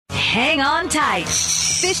hang on tight.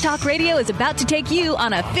 Fish Talk Radio is about to take you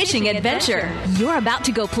on a fishing adventure. You're about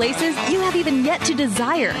to go places you have even yet to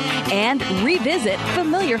desire and revisit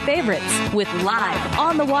familiar favorites with live,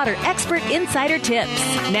 on-the-water expert insider tips.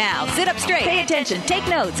 Now, sit up straight, pay attention, take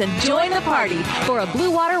notes, and join the party for a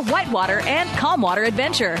blue water, whitewater, and calm water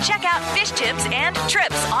adventure. Check out fish tips and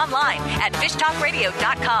trips online at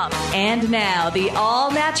fishtalkradio.com. And now, the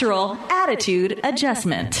all-natural attitude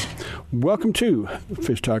adjustment. Welcome to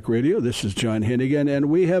Fish Talk Radio. This is John Hennigan, and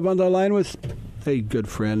we have on the line with a good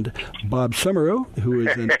friend, Bob Summerow, who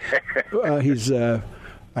is he's,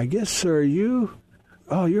 I guess, are you?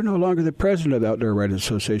 Oh, you're no longer the president of the Outdoor Writers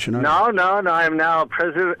Association, are you? No. I'm now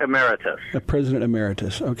president emeritus. President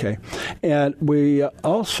emeritus, okay. And we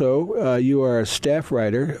also, you are a staff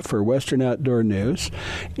writer for Western Outdoor News,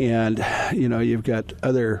 and you've got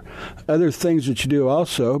other things that you do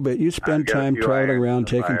also, but you spend time traveling around,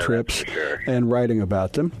 taking trips, and writing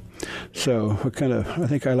about them. So, I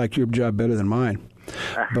think I like your job better than mine.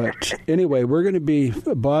 But anyway,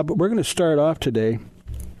 Bob, we're going to start off today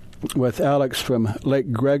with Alex from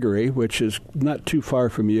Lake Gregory, which is not too far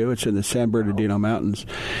from you. It's in the San Bernardino Mountains.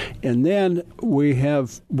 And then we're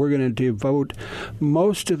going to devote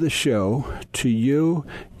most of the show to you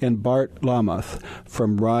and Bart Lamoth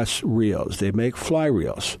from Ross Reels. They make fly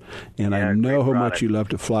reels, and I know how much you love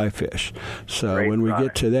to fly fish. So when we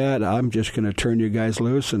get to that, I'm just going to turn you guys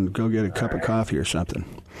loose and go get a cup of coffee or something.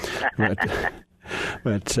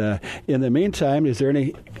 But in the meantime, is there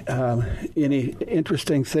any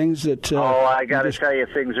interesting things that? I got to tell you,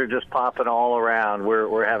 things are just popping all around.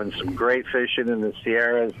 We're having some great fishing in the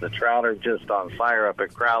Sierras. The trout are just on fire up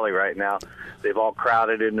at Crowley right now. They've all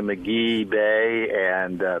crowded into McGee Bay,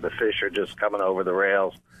 and the fish are just coming over the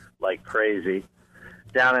rails like crazy.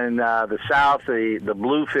 Down in the south, the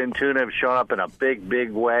bluefin tuna have shown up in a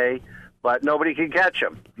big way, but nobody can catch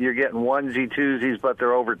them. You're getting onesie twosies, but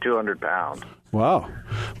they're over 200 pounds. Wow.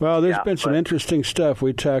 Well, there's been some interesting stuff.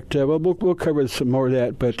 We talked, we'll cover some more of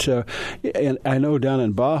that, but and I know down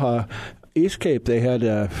in Baja, East Cape, they had,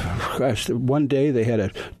 one day they had a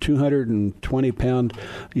 220-pound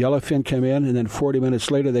yellowfin come in, and then 40 minutes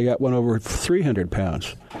later they got one over 300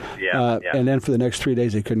 pounds. And then for the next 3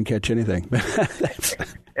 days they couldn't catch anything.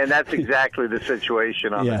 And that's exactly the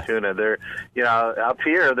situation on the tuna. They're, up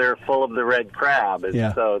here they're full of the red crab, and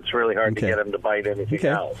so it's really hard to get them to bite anything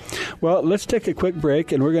else. Well, let's take a quick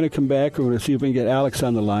break, and we're going to come back. We're going to see if we can get Alex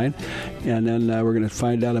on the line, and then we're going to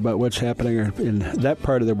find out about what's happening in that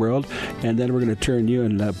part of the world, and then we're going to turn you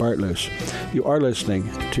and Bart loose. You are listening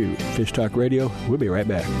to Fish Talk Radio. We'll be right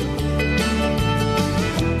back.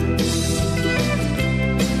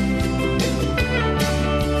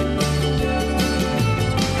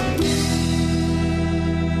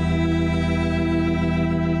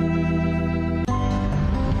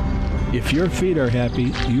 If your feet are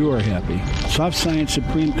happy, you are happy. Soft Science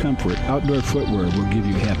Supreme Comfort Outdoor Footwear will give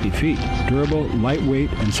you happy feet. Durable,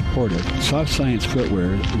 lightweight, and supportive, Soft Science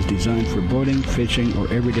Footwear is designed for boating, fishing,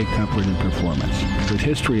 or everyday comfort and performance. With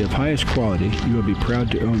history of highest quality, you will be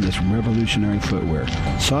proud to own this revolutionary footwear.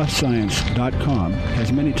 SoftScience.com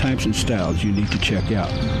has many types and styles you need to check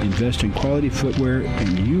out. Invest in quality footwear,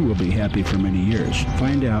 and you will be happy for many years.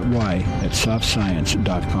 Find out why at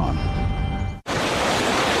SoftScience.com.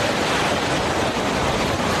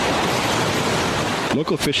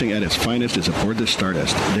 Local fishing at its finest is aboard the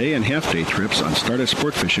Stardust. Day and half-day trips on Stardust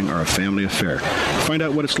Sport Fishing are a family affair. Find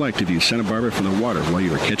out what it's like to view Santa Barbara from the water while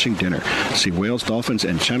you are catching dinner. See whales, dolphins,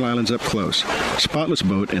 and Channel Islands up close. Spotless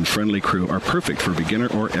boat and friendly crew are perfect for beginner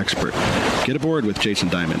or expert. Get aboard with Jason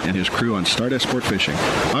Diamond and his crew on Stardust Sport Fishing,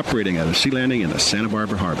 operating at a sea landing in the Santa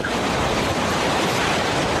Barbara Harbor.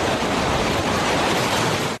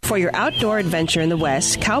 For your outdoor adventure in the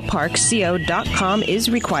West, CalParksCO.com is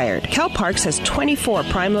required. CalParks has 24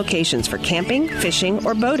 prime locations for camping, fishing,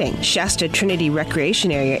 or boating. Shasta Trinity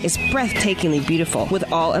Recreation Area is breathtakingly beautiful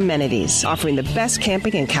with all amenities, offering the best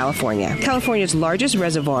camping in California. California's largest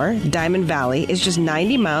reservoir, Diamond Valley, is just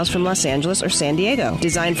 90 miles from Los Angeles or San Diego,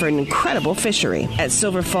 designed for an incredible fishery. At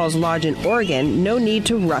Silver Falls Lodge in Oregon, no need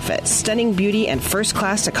to rough it. Stunning beauty and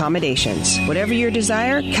first-class accommodations. Whatever your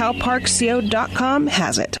desire, CalParksCO.com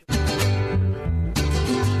has it.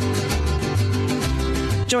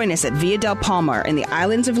 Join us at Villa del Palmar in the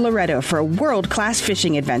islands of Loreto for a world-class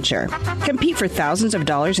fishing adventure. Compete for thousands of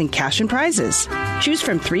dollars in cash and prizes. Choose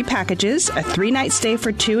from 3 packages, a 3-night stay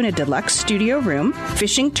for 2 in a deluxe studio room,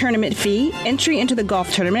 fishing tournament fee, entry into the golf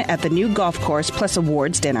tournament at the new golf course, plus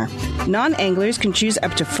awards dinner. Non-anglers can choose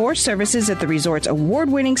up to 4 services at the resort's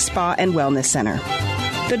award-winning spa and wellness center.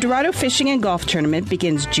 The Dorado Fishing and Golf Tournament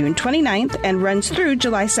begins June 29th and runs through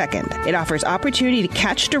July 2nd. It offers opportunity to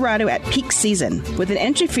catch Dorado at peak season with an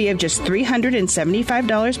entry fee of just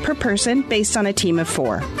 $375 per person based on a team of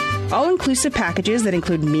 4. All-inclusive packages that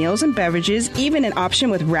include meals and beverages, even an option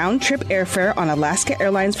with round-trip airfare on Alaska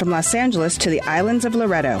Airlines from Los Angeles to the islands of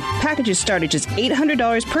Loretto. Packages start at just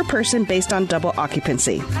 $800 per person based on double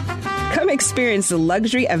occupancy. Come experience the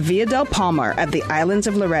luxury of Via del Palmar at the islands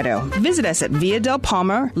of Loretto. Visit us at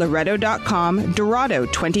viadelpalmarloretto.com, Dorado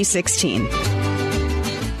 2016.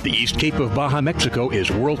 The East Cape of Baja, Mexico is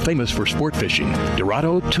world famous for sport fishing.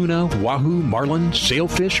 Dorado, tuna, wahoo, marlin,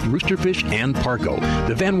 sailfish, roosterfish, and pargo.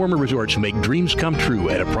 The Van Wormer resorts make dreams come true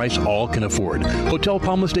at a price all can afford. Hotel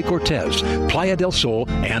Palmas de Cortez, Playa del Sol,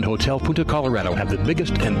 and Hotel Punta Colorado have the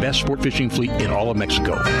biggest and best sport fishing fleet in all of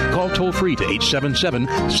Mexico. Call toll-free to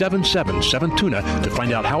 877-777-TUNA to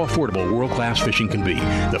find out how affordable world-class fishing can be.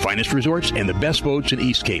 The finest resorts and the best boats in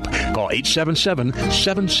East Cape. Call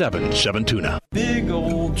 877-777-TUNA. Big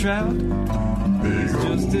old trout is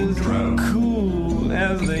just as cool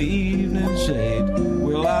as the evening shade.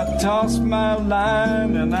 Well, I toss my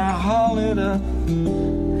line and I haul it up.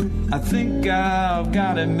 I think I've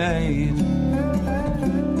got it made.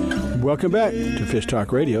 Welcome back to Fish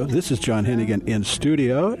Talk Radio. This is John Hennigan in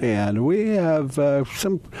studio, and we have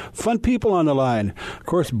some fun people on the line. Of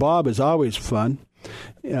course, Bob is always fun.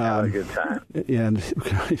 Have a good time. And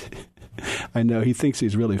I know he thinks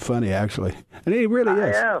he's really funny, actually. And he really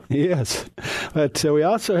is. I am. He is. But we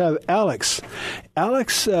also have Alex.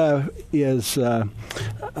 Alex is the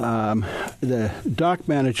dock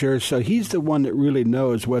manager, so he's the one that really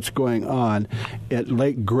knows what's going on at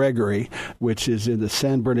Lake Gregory, which is in the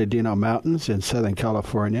San Bernardino Mountains in Southern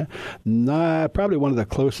California. Probably one of the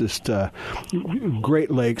closest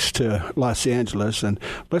Great Lakes to Los Angeles. And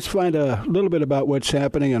let's find a little bit about what's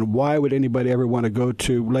happening and why would anybody ever want to go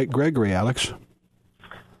to Lake Gregory, Alex?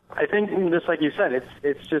 I think, just like you said,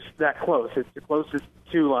 it's just that close. It's the closest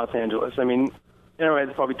to Los Angeles. I mean,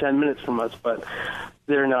 it's probably 10 minutes from us, but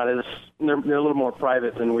they're a little more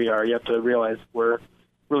private than we are. You have to realize we're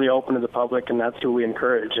really open to the public, and that's who we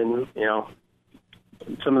encourage. And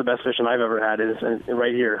some of the best fishing I've ever had is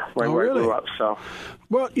right here, where I grew up. So,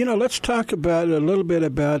 well, let's talk about a little bit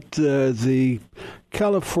about the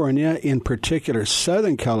California, in particular,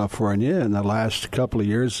 Southern California, in the last couple of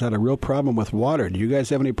years had a real problem with water. Do you guys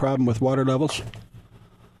have any problem with water levels?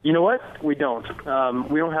 You know what? We don't.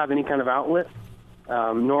 We don't have any kind of outlet,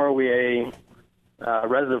 nor are we a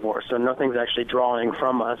reservoir, so nothing's actually drawing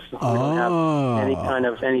from us. We don't have any kind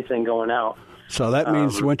of anything going out. So that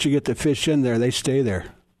means once you get the fish in there, they stay there.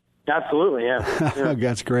 Absolutely, yeah.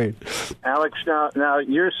 That's great. Alex, now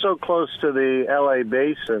you're so close to the L.A.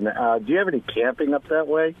 basin. Do you have any camping up that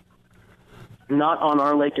way? Not on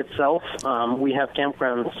our lake itself. We have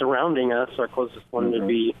campgrounds surrounding us. Our closest one would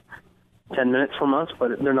be 10 minutes from us,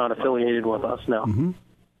 but they're not affiliated with us, no. Mm-hmm.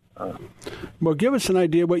 Well, give us an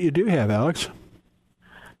idea what you do have, Alex.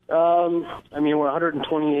 We're a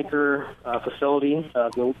 120-acre facility.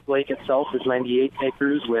 The lake itself is 98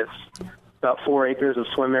 acres with about 4 acres of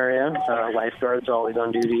swim area. Lifeguards always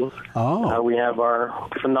on duty. We have our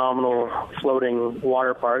phenomenal floating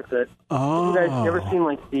water park that... You guys ever seen,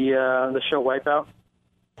 the show Wipeout?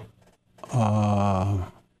 It's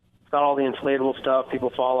got all the inflatable stuff people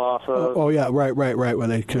fall off of. Oh, yeah, right. When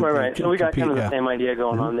they Right. So we got kind of the same idea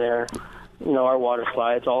going on there. Our water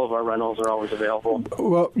slides, all of our rentals are always available.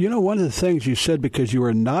 Well, one of the things you said, because you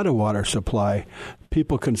are not a water supply,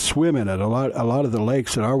 people can swim in it. A lot of the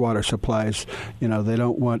lakes that are water supplies, they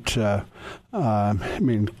don't want.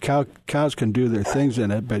 Cows can do their things in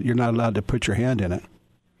it, but you're not allowed to put your hand in it.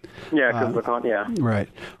 Yeah, because we can't. Yeah. Right.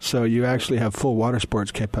 So you actually have full water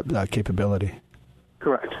sports capability.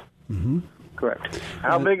 Correct. Mm-hmm. Correct.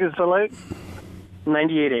 How big is the lake?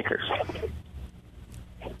 98 acres.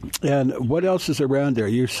 And what else is around there?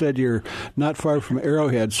 You said you're not far from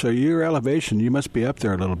Arrowhead, so your elevation, you must be up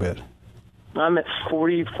there a little bit. I'm at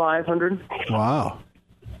 4,500. Wow.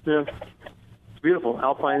 Yeah. It's beautiful.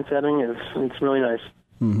 Alpine setting. It's really nice.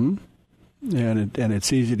 Mm-hmm. And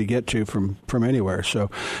it's easy to get to from anywhere. So,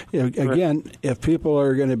 again, if people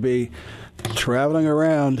are going to be traveling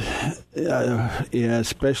around,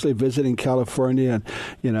 especially visiting California,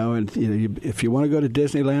 if you want to go to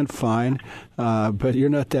Disneyland, fine, but you're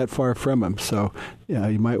not that far from them. So,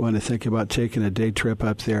 you might want to think about taking a day trip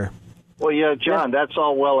up there. Well, John, that's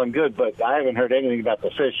all well and good, but I haven't heard anything about the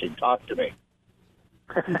fishing. Talk to me.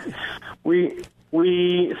 We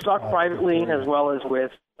stock privately as well as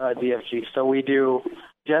with DFG. So we do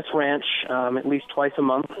Jess Ranch at least twice a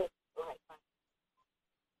month.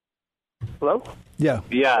 Hello? Yeah.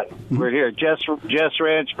 Yeah, we're here. Jess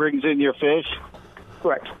Ranch brings in your fish?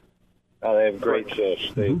 Correct. Oh, they have great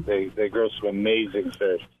fish. They grow some amazing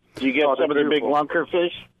fish. Do you get some of the big lunker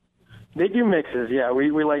fish? They do mixes, yeah. We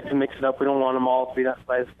like to mix it up. We don't want them all to be that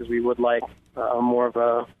size because we would like more of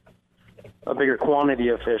a bigger quantity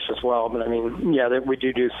of fish as well. But, I mean, yeah, we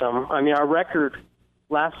do some. I mean, our record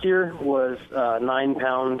last year was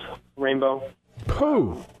 9-pound rainbow.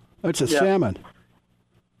 Oh, that's a salmon.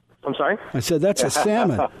 I'm sorry? I said that's a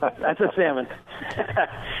salmon. That's a salmon.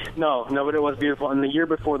 No, but it was beautiful. And the year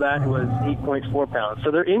before that was 8.4 pounds.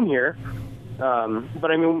 So they're in here.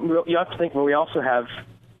 But, I mean, you have to think, we also have,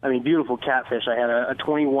 I mean, beautiful catfish. I had a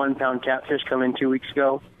 21-pound catfish come in 2 weeks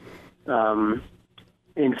ago.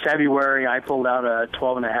 In February, I pulled out a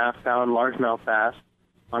 12.5-pound largemouth bass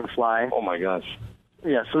on fly. Oh, my gosh.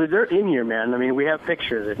 Yeah, so they're in here, man. I mean, we have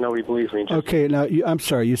pictures if nobody believes me. Okay, now, I'm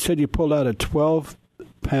sorry. You said you pulled out a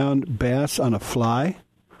 12-pound bass on a fly?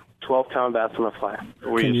 12-pound bass on a fly.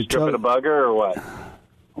 Were you stripping a bugger or what?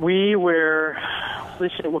 We were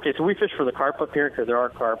fishing. Okay, so we fish for the carp up here because there are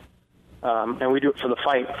carp, and we do it for the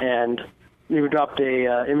fight. And we dropped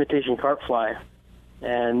a imitation carp fly,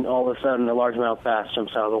 and all of a sudden a largemouth bass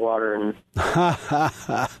jumps out of the water, and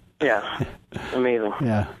yeah, amazing.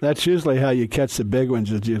 Yeah, that's usually how you catch the big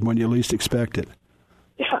ones, is when you least expect it.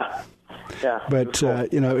 Yeah. Yeah, but cool.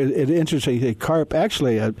 It's interesting. Carp,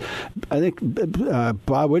 actually, I think,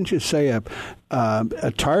 Bob, wouldn't you say a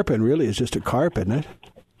tarpon really is just a carp, isn't it?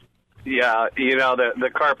 Yeah, the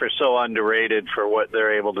carp are so underrated for what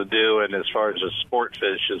they're able to do, and as far as the sport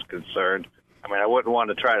fish is concerned, I mean, I wouldn't want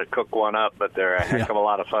to try to cook one up, but they're a heck of a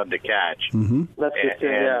lot of fun to catch. Mm-hmm. That's just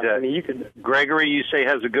it. Yeah, I mean, you could. Gregory, you say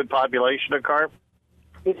has a good population of carp?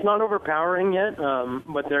 It's not overpowering yet,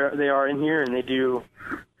 but they are in here, and they do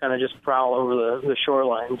kind of just prowl over the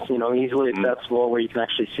shorelines, easily accessible where you can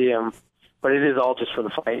actually see them. But it is all just for the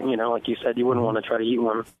fight, like you said, you wouldn't want to try to eat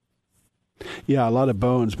one. Yeah, a lot of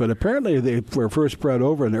bones, but apparently they were first brought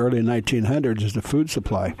over in the early 1900s as a food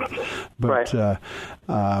supply. But,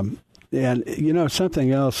 right. And,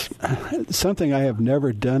 something else, something I have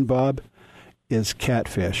never done, Bob, is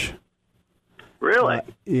catfish. Really?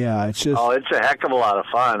 Yeah, it's just... Oh, it's a heck of a lot of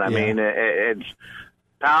fun. I mean, it's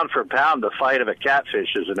pound for pound, the fight of a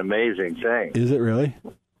catfish is an amazing thing. Is it really?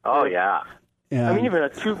 Oh, yeah. I mean, even a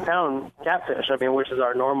 2-pound catfish, which is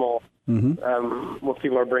our normal, what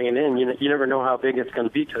people are bringing in, you never know how big it's going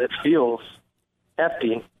to be because it feels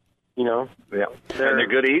hefty, Yeah, and they're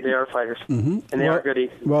good eating. They are fighters, and they are good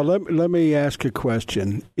eating. Well, let me ask a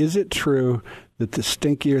question. Is it true that the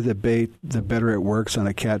stinkier the bait, the better it works on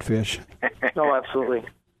a catfish? Oh, absolutely.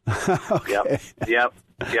 Okay. Yep.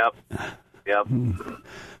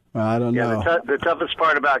 Well, I don't know. The toughest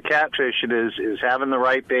part about catfishing is having the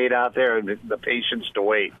right bait out there and the patience to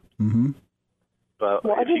wait. Mm-hmm. But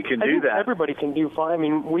if you can do that, everybody can do fine. I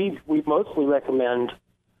mean, we mostly recommend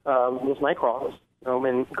just night crawlers.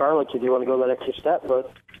 And garlic if you want to go that extra step,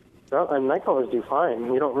 but night crawlers do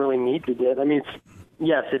fine. You don't really need to get. I mean,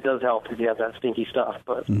 yes, it does help if you have that stinky stuff,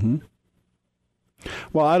 but. Mm-hmm.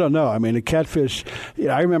 Well, I don't know. I mean, a catfish,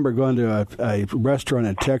 I remember going to a restaurant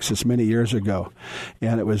in Texas many years ago,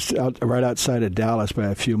 and it was right outside of Dallas by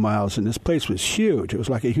a few miles, and this place was huge. It was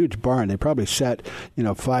like a huge barn. They probably sat,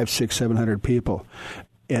 500, 600, 700 people.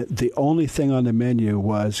 And the only thing on the menu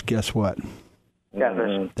was, guess what?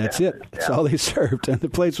 Catfish. That's it. That's all they served, and the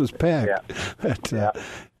place was packed.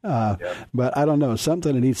 But I don't know.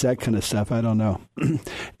 Something that eats that kind of stuff, I don't know.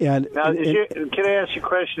 And now, can I ask you a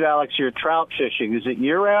question, Alex? Your trout fishing, is it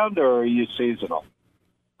year-round or are you seasonal?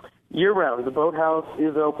 Year-round. The boathouse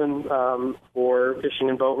is open for fishing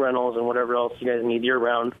and boat rentals and whatever else you guys need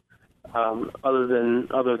year-round, other than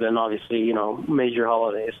obviously, major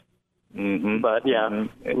holidays. Mm-hmm. But,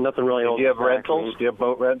 nothing really holds. Do you have rentals? Do you have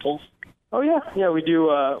boat rentals? Oh, yeah, we do.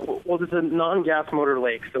 Well, it's a non-gas motor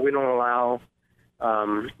lake, so we don't allow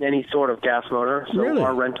any sort of gas motor. So really?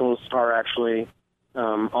 Our rentals are actually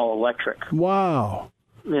all electric. Wow.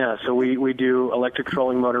 Yeah, so we do electric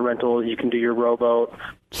trolling motor rental. You can do your rowboat.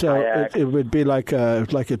 So it would be like a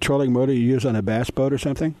trolling motor you use on a bass boat or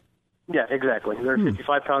something? Yeah, exactly. They're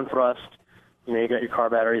 55-pound thrust. You got your car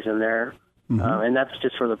batteries in there, and that's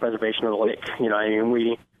just for the preservation of the lake.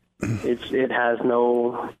 It has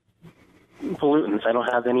no pollutants. I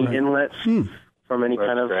don't have any inlets from any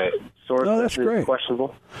kind of source. Oh, that's great.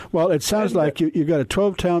 Questionable. Well, it sounds like you got a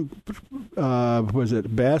 12-pound, was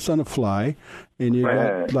it bass on a fly, and you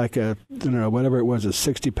got like a, whatever it was, a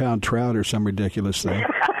 60-pound trout or some ridiculous thing.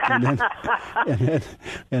 and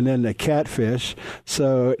then the catfish.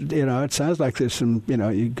 So, it sounds like there's some,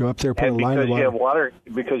 you go up there, put a line of water.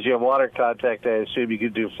 Because you have water contact, I assume you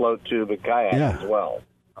could do float tube and kayak as well.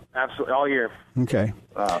 Absolutely, all year. Okay.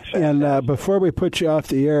 And before we put you off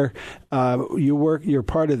the air, you're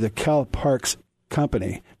part of the Cal Parks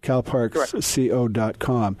company,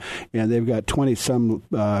 calparksco.com, and they've got 20-some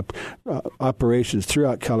operations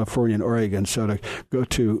throughout California and Oregon, so to go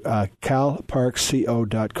to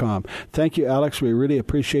calparksco.com. Thank you, Alex. We really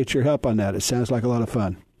appreciate your help on that. It sounds like a lot of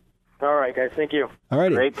fun. All right, guys. Thank you. All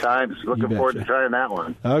righty. Great times. Looking forward to trying that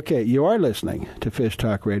one. Okay, you are listening to Fish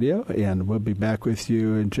Talk Radio, and we'll be back with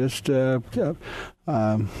you in just a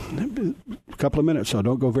couple of minutes, so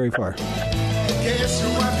don't go very far. Guess you're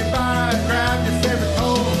walking by, grab your favorite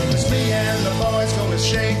pole. It's me and the boys gonna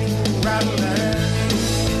shake, rattle,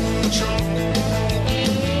 and choke.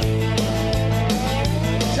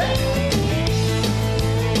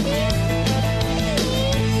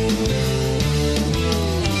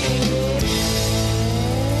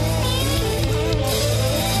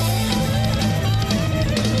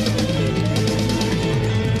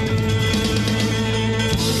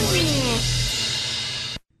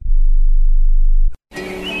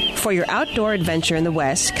 For your outdoor adventure in the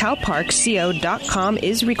West, CalParksCO.com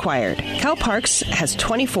is required. CalParks has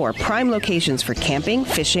 24 prime locations for camping,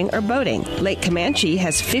 fishing, or boating. Lake Comanche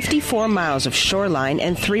has 54 miles of shoreline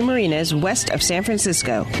and 3 marinas west of San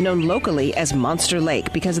Francisco, known locally as Monster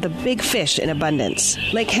Lake because of the big fish in abundance.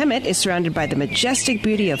 Lake Hemet is surrounded by the majestic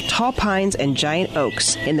beauty of tall pines and giant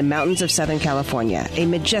oaks in the mountains of Southern California, a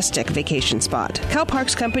majestic vacation spot.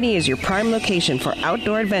 CalParks Company is your prime location for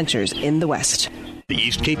outdoor adventures in the West. The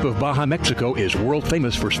East Cape of Baja, Mexico is world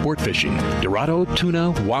famous for sport fishing. Dorado,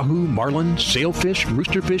 tuna, wahoo, marlin, sailfish,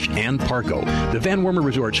 roosterfish, and pargo. The Van Wormer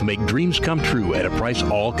resorts make dreams come true at a price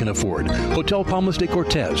all can afford. Hotel Palmas de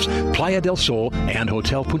Cortez, Playa del Sol, and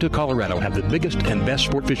Hotel Punta Colorado have the biggest and best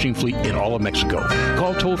sport fishing fleet in all of Mexico.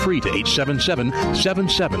 Call toll-free to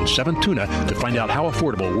 877-777-TUNA to find out how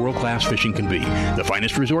affordable world-class fishing can be. The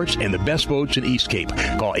finest resorts and the best boats in East Cape.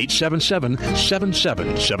 Call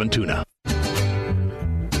 877-777-TUNA.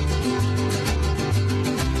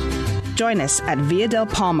 Join us at Villa del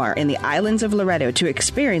Palmar in the islands of Loreto to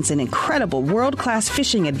experience an incredible world-class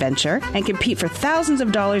fishing adventure and compete for thousands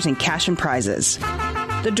of dollars in cash and prizes.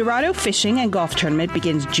 The Dorado Fishing and Golf Tournament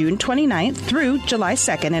begins June 29th through July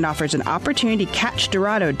 2nd and offers an opportunity to catch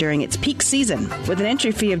Dorado during its peak season with an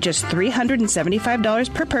entry fee of just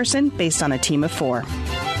 $375 per person based on a team of 4.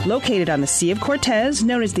 Located on the Sea of Cortez,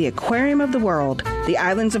 known as the Aquarium of the World, the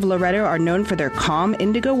islands of Loreto are known for their calm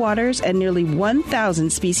indigo waters and nearly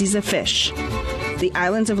 1,000 species of fish. The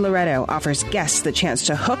islands of Loreto offers guests the chance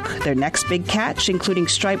to hook their next big catch, including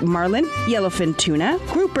striped marlin, yellowfin tuna,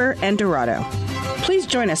 grouper, and dorado. Please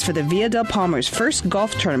join us for the Villa del Palmar's first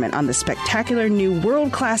golf tournament on the spectacular new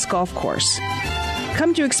world-class golf course.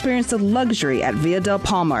 Come to experience the luxury at Villa del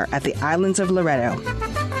Palmar at the islands of Loreto.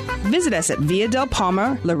 Visit us at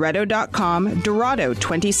villadelpalmarloreto.com, Dorado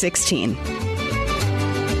 2016.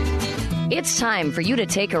 It's time for you to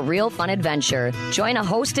take a real fun adventure. Join a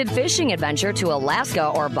hosted fishing adventure to Alaska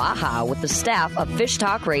or Baja with the staff of Fish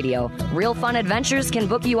Talk Radio. Real Fun Adventures can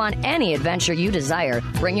book you on any adventure you desire.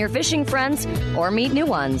 Bring your fishing friends or meet new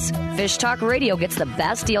ones. Fish Talk Radio gets the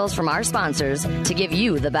best deals from our sponsors to give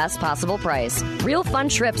you the best possible price. Real Fun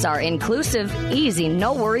trips are inclusive, easy,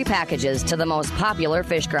 no-worry packages to the most popular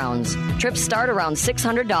fish grounds. Trips start around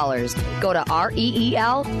 $600. Go to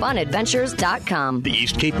REELFunadventures.com. The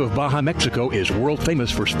East Cape of Baja, Mexico is world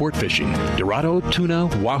famous for sport fishing. Dorado, tuna,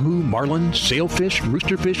 wahoo, marlin, sailfish,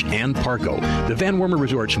 roosterfish, and pargo. The Van Wormer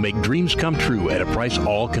resorts make dreams come true at a price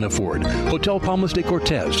all can afford. Hotel Palmas de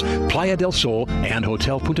Cortez, Playa del Sol, and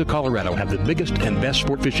Hotel Punta Colorado have the biggest and best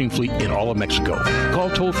sport fishing fleet in all of Mexico.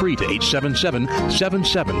 Call toll-free to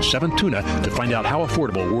 877-777-TUNA to find out how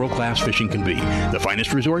affordable world-class fishing can be. The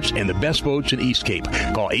finest resorts and the best boats in East Cape.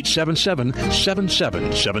 Call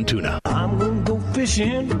 877-777-TUNA. I'm gonna go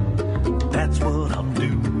fishing. That's what I'm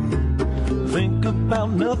doing. Think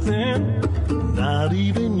about nothing, not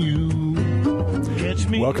even you. Catch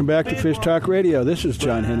me. Welcome back to Fish Talk Radio. This is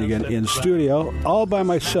John Hennigan in studio, all by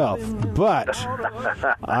myself. But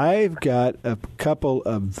I've got a couple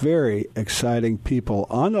of very exciting people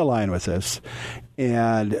on the line with us.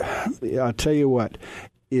 And I'll tell you what,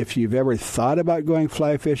 if you've ever thought about going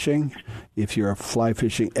fly fishing, if you're a fly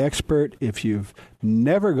fishing expert, if you've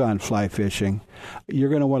never gone fly fishing, you're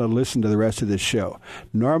going to want to listen to the rest of this show.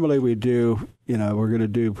 Normally we do, we're going to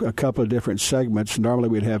do a couple of different segments. Normally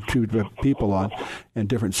we'd have two people on and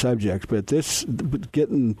different subjects, but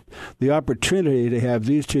getting the opportunity to have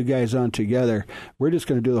these two guys on together, we're just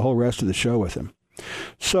going to do the whole rest of the show with them.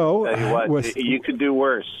 So, you could do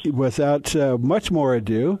worse. Without much more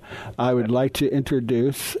ado, I would like to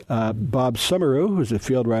introduce Bob Summeroo, who's a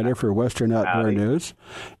field writer for Western Outdoor News,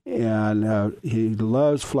 and he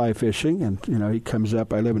loves fly fishing. And he comes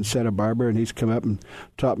up. I live in Santa Barbara, and he's come up and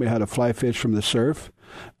taught me how to fly fish from the surf.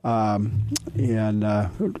 And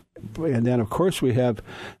then, of course, we have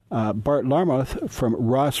Bart Larmoth from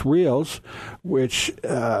Ross Reels, which,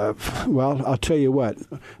 I'll tell you what,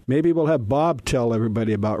 maybe we'll have Bob tell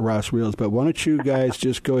everybody about Ross Reels, but why don't you guys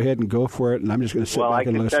just go ahead and go for it, and I'm just going to sit back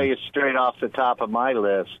and listen. Well, I can tell you straight off the top of my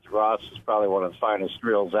list, Ross is probably one of the finest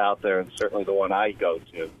reels out there, and certainly the one I go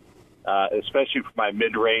to, especially for my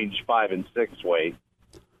mid-range 5 and 6 weight.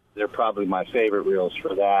 They're probably my favorite reels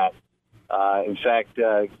for that. In fact,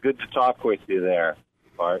 good to talk with you there,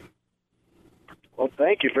 Bart. Well,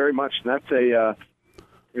 thank you very much. And that's a,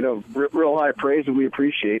 real high praise, and we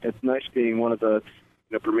appreciate it. It's nice being one of the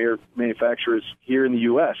premier manufacturers here in the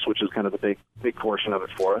U.S., which is kind of the big portion of it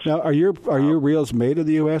for us. Now, are your reels made in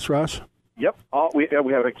the U.S., Ross? Yep. We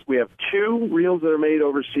have 2 reels that are made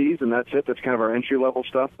overseas, and that's it. That's kind of our entry level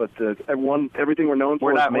stuff. But everything we're known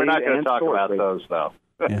for. We're not going to talk about those, though.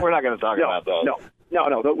 Yeah. We're not going to talk about those. No.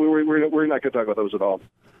 We're not going to talk about those at all.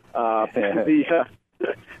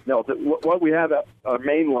 What we have, our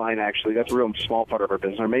main line, actually, that's a real small part of our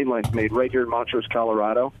business. Our main line's made right here in Montrose,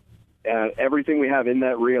 Colorado. And everything we have in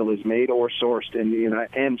that reel is made or sourced in the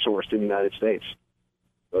United States.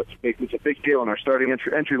 So it's a big deal, and our starting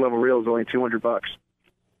entry-level reel is only $200.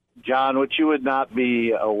 John, what you would not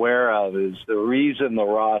be aware of is the reason the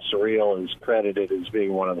Ross reel is credited as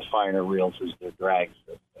being one of the finer reels is their drag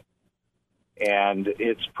system. And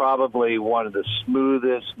it's probably one of the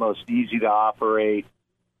smoothest, most easy-to-operate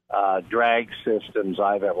drag systems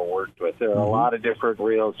I've ever worked with. There are a lot of different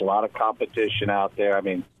reels, a lot of competition out there. I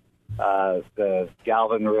mean, the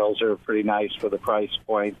Galvin reels are pretty nice for the price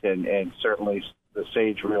point, and certainly the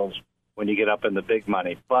Sage reels when you get up in the big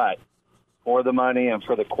money. But for the money and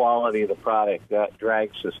for the quality of the product, that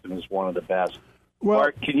drag system is one of the best. Well,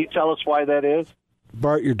 Bart, can you tell us why that is?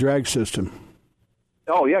 Bart, your drag system.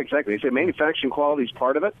 Oh, yeah, exactly. So manufacturing quality is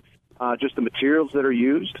part of it, just the materials that are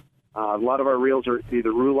used. A lot of our reels are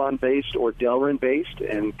either Rulon-based or Delrin-based,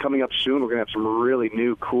 and coming up soon, we're going to have some really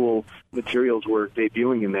new, cool materials we're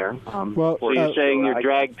debuting in there. So you're saying your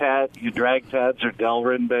drag pads are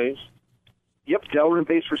Delrin-based? Yep,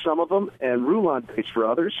 Delrin-based for some of them, and Rulon-based for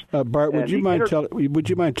others. Bart, would you mind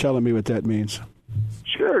telling me what that means?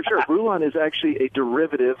 Sure. Rulon is actually a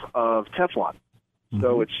derivative of Teflon.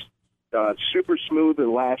 So it's super smooth,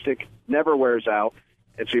 elastic, never wears out.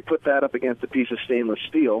 And so you put that up against a piece of stainless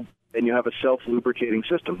steel, and you have a self-lubricating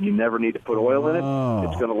system. You never need to put oil in it.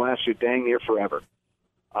 It's going to last you dang near forever.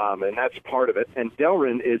 And that's part of it. And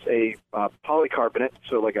Delrin is a polycarbonate,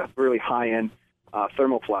 so like a really high-end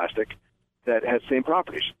thermoplastic that has the same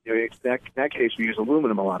properties. In that case, we use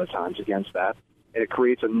aluminum a lot of times against that, and it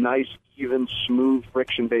creates a nice, even, smooth,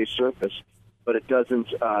 friction-based surface. But it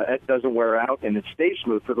doesn't wear out, and it stays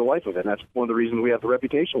smooth for the life of it. And that's one of the reasons we have the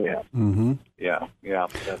reputation we have. Mm-hmm. Yeah.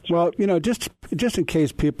 Well, just in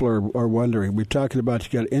case people are wondering, we're talking about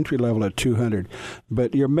you got entry level at $200,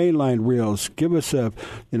 but your mainline reels, give us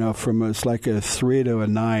from it's like a 3 to a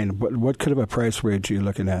 9. What kind of a price range are you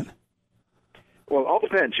looking at? Well, it all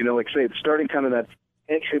depends. Like say, starting kind of that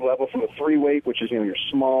entry level from a 3 weight, which is your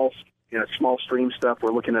small stream stuff.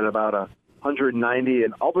 We're looking at about 190,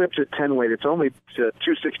 and all the way up to 10 weight. It's only to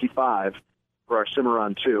 $265 for our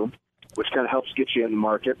Cimarron 2, which kind of helps get you in the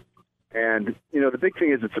market. And the big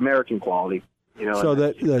thing is it's American quality. So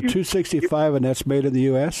that the $265, and that's made in the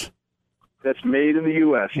U.S. That's made in the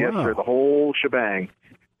U.S. Wow. Yes, sir. The whole shebang.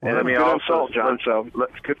 And let me also, John, so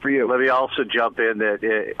it's good for you. Let me also jump in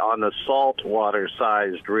that on the saltwater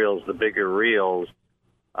sized reels, the bigger reels,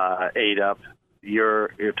 8 up. You're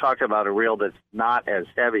talking about a reel that's not as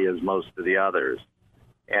heavy as most of the others.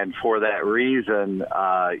 And for that reason,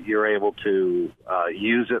 you're able to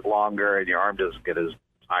use it longer and your arm doesn't get as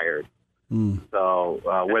tired. So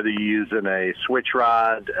whether you're using a switch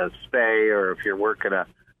rod, a spey, or if you're working a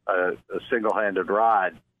single-handed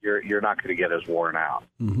rod, you're not going to get as worn out.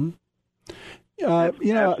 Mm-hmm.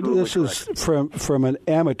 This is from an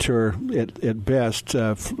amateur at best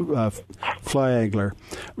fly angler.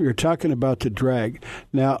 You're talking about the drag.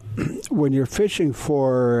 Now, when you're fishing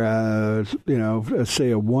for, let's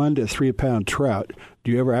say a 1 to 3 pound trout,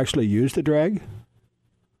 do you ever actually use the drag?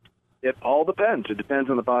 It all depends. It depends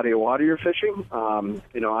on the body of water you're fishing.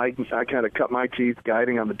 I kind of cut my teeth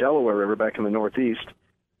guiding on the Delaware River back in the Northeast,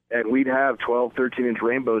 and we'd have 12, 13-inch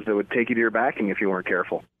rainbows that would take you to your backing if you weren't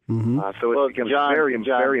careful. Mm-hmm. So it becomes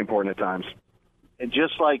very important at times. And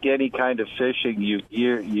just like any kind of fishing,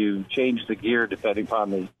 you change the gear depending upon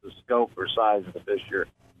the scope or size of the fish you're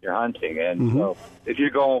hunting. And so if you're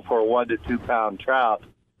going for a 1 to 2 pound trout,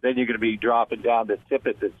 then you're going to be dropping down the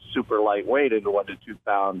tippet that's super lightweight into 1 to 2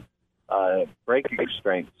 pound breaking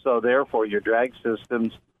strength. So therefore, your drag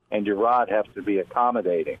systems and your rod have to be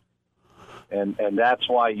accommodating. And that's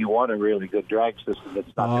why you want a really good drag system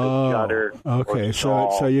that's not going to judder. Okay,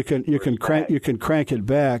 so you can crank it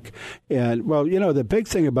back, and the big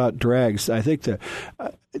thing about drags, I think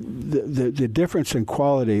the difference in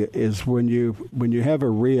quality is when you have a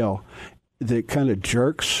reel that kind of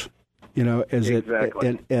jerks.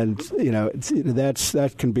 Exactly.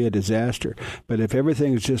 That can be a disaster. But if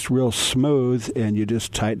everything's just real smooth and you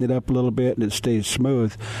just tighten it up a little bit and it stays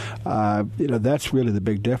smooth, that's really the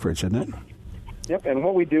big difference, isn't it? Yep, and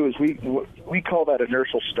what we do is we call that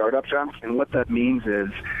inertial startup, John. And what that means is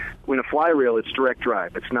when a fly reel, it's direct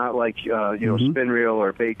drive. It's not like spin reel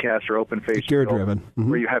or bait cast or open face gear driven,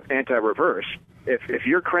 where you have anti-reverse. If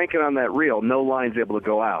you're cranking on that reel, no line's able to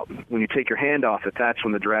go out. When you take your hand off it, that's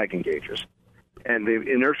when the drag engages. And the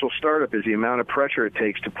inertial startup is the amount of pressure it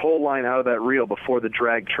takes to pull a line out of that reel before the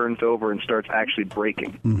drag turns over and starts actually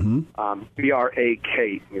breaking. Mm-hmm.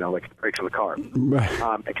 B-R-A-K, like the brakes on the car.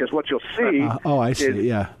 Right. Because what you'll see I see,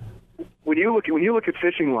 is when you look at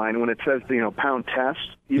fishing line, when it says pound test,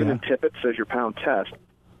 even in tippet says your pound test,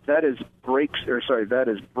 that is brake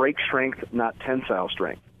strength, not tensile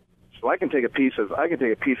strength. So I can take a piece of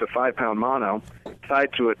 5 pound mono,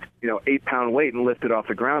 tied to a 8 pound weight, and lift it off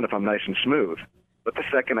the ground if I'm nice and smooth. But the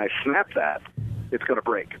second I snap that, it's going to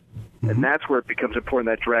break, and that's where it becomes important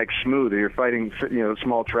that drag smooth. If you're fighting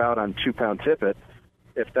small trout on 2 pound tippet,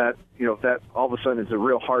 if that all of a sudden is a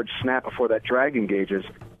real hard snap before that drag engages,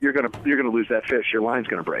 you're gonna lose that fish. Your line's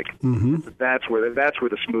gonna break. Mm-hmm. That's where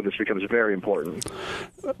the smoothness becomes very important.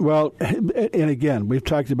 Well, and again, we've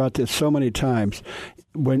talked about this so many times.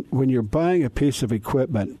 When you're buying a piece of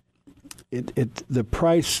equipment, the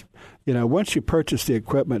price. Once you purchase the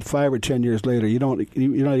equipment 5 or 10 years later, you don't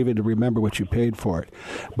even remember what you paid for it.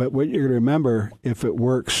 But what you're going to remember if it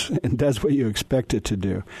works and does what you expect it to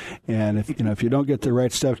do. And if you don't get the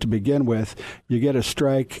right stuff to begin with, you get a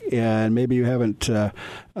strike, and maybe you haven't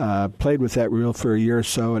played with that reel for a year or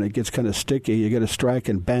so, and it gets kind of sticky. You get a strike,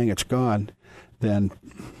 and bang, it's gone. Then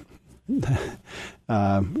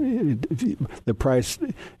the price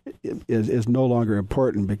is no longer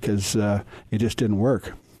important because it just didn't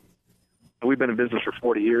work. We've been in business for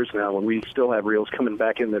 40 years now, and we still have reels coming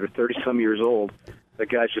back in that are 30-some years old. The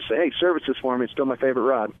guys just say, "Hey, service this for me. It's still my favorite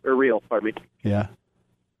rod or reel." Pardon me. Yeah.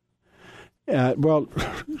 Well,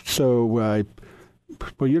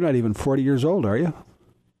 you're not even 40 years old, are you?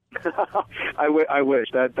 I wish.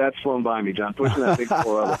 That's flown by me, John. Pushing that big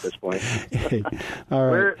 4 at this point. Hey, all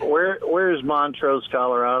right. Where is Montrose,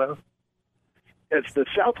 Colorado? It's the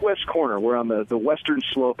southwest corner. We're on the western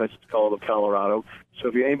slope, as it's called, of Colorado. So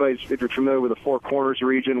if you're familiar with the Four Corners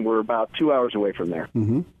region, we're about 2 hours away from there.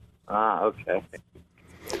 Mm-hmm. Okay.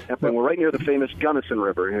 Yep, and we're right near the famous Gunnison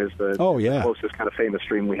River. Is the closest kind of famous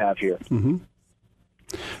stream we have here. Mm-hmm.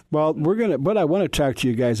 Well, what I want to talk to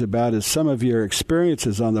you guys about is some of your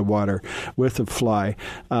experiences on the water with the fly.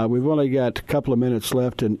 We've only got a couple of minutes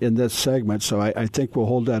left in this segment, so I think we'll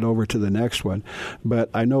hold that over to the next one. But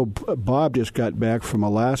I know Bob just got back from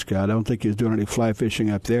Alaska. I don't think he's doing any fly fishing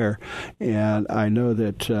up there. And I know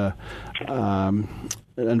that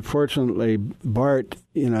unfortunately, Bart,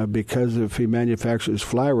 because if he manufactures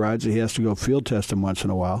fly rods, he has to go field test them once in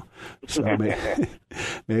a while. So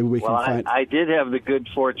maybe we can find. I did have the good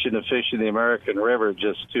fortune of fishing the American River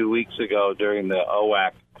just 2 weeks ago during the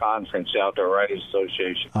OWAC conference, Outdoor Writers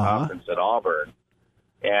Association conference at Auburn.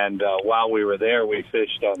 And while we were there, we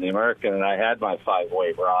fished on the American, and I had my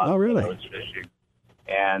 5-weight rod. Oh, really? I was fishing.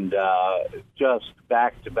 and just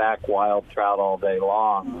back-to-back wild trout all day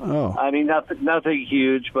long. Oh. I mean, nothing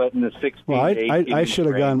huge, but in the 16 Well, to 18 I should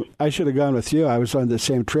have gone. range. I should have gone with you. I was on the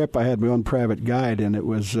same trip. I had my own private guide, and it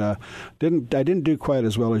was I didn't do quite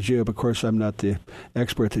as well as you. But of course, I'm not the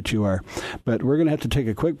expert that you are. But we're going to have to take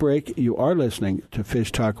a quick break. You are listening to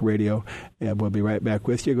Fish Talk Radio, and we'll be right back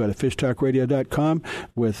with you. Go to fishtalkradio.com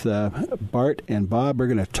with Bart and Bob. We're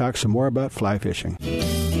going to talk some more about fly fishing.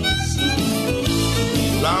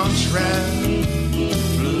 Launch ride.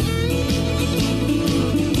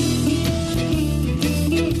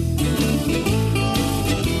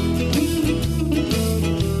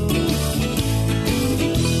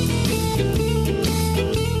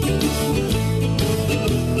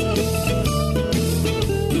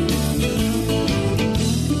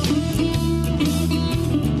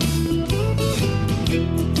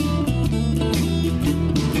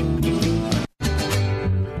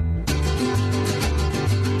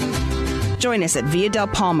 Join us at Villa del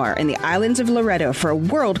Palmar in the islands of Loreto for a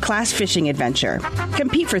world-class fishing adventure.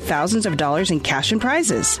 Compete for thousands of dollars in cash and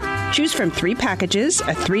prizes. Choose from 3 packages,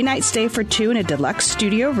 a 3-night stay for 2 in a deluxe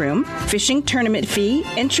studio room, fishing tournament fee,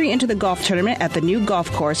 entry into the golf tournament at the new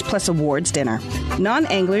golf course, plus awards dinner.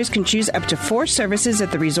 Non-anglers can choose up to 4 services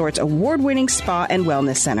at the resort's award-winning spa and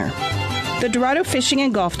wellness center. The Dorado Fishing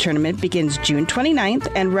and Golf Tournament begins June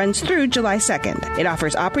 29th and runs through July 2nd. It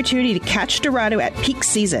offers opportunity to catch Dorado at peak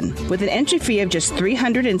season with an entry fee of just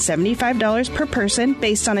 $375 per person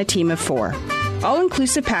based on a team of 4.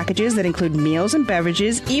 All-inclusive packages that include meals and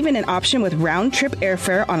beverages, even an option with round-trip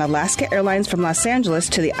airfare on Alaska Airlines from Los Angeles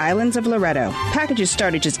to the islands of Loreto. Packages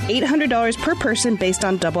start at just $800 per person based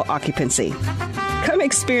on double occupancy. Come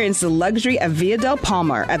experience the luxury of Villa del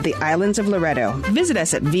Palmar at the islands of Loreto. Visit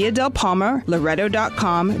us at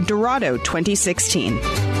villadelpalmarloreto.com, Dorado 2016.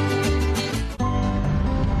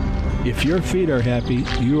 If your feet are happy,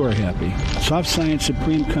 you are happy. Soft Science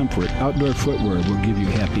Supreme Comfort outdoor footwear will give you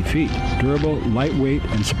happy feet. Durable, lightweight,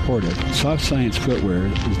 and supportive, Soft Science footwear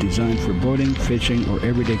is designed for boating, fishing, or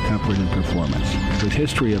everyday comfort and performance. With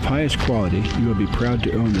history of highest quality, you will be proud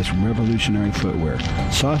to own this revolutionary footwear.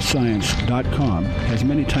 SoftScience.com has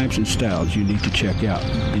many types and styles you need to check out.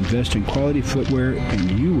 Invest in quality footwear,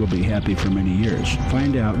 and you will be happy for many years.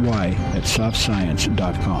 Find out why at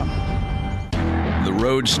SoftScience.com. The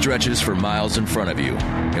road stretches for miles in front of you,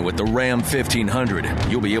 and with the Ram 1500,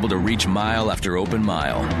 you'll be able to reach mile after open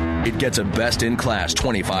mile. It gets a best-in-class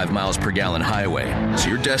 25 miles per gallon highway, so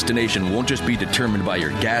your destination won't just be determined by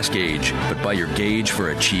your gas gauge, but by your gauge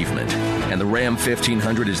for achievement. And the Ram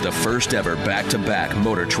 1500 is the first ever back-to-back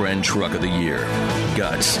Motor Trend Truck of the Year.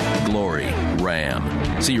 Guts, glory,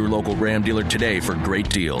 Ram. See your local Ram dealer today for great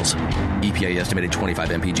deals. EPA estimated 25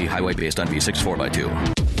 mpg highway based on V6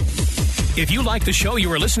 4x2. If you like the show you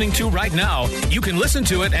are listening to right now, you can listen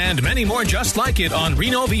to it and many more just like it on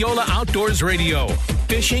Reno Viola Outdoors Radio.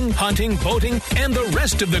 Fishing, hunting, boating, and the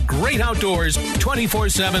rest of the great outdoors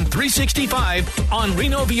 24/7, 365 on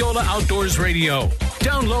Reno Viola Outdoors Radio.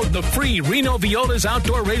 Download the free Reno Viola's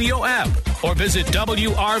Outdoor Radio app or visit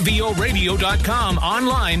WRVOradio.com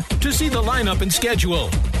online to see the lineup and schedule.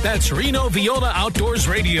 That's Reno Viola Outdoors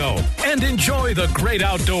Radio. And enjoy the great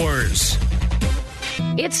outdoors.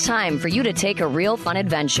 It's time for you to take a real fun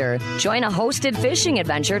adventure. Join a hosted fishing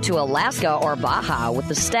adventure to Alaska or Baja with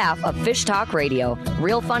the staff of Fish Talk Radio.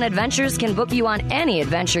 Real Fun Adventures can book you on any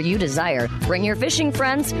adventure you desire. Bring your fishing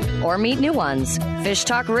friends or meet new ones. Fish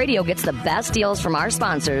Talk Radio gets the best deals from our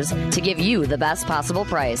sponsors to give you the best possible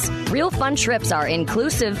price. Real Fun trips are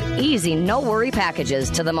inclusive, easy, no-worry packages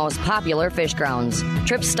to the most popular fish grounds.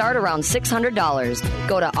 Trips start around $600.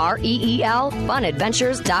 Go to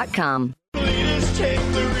REELFunadventures.com.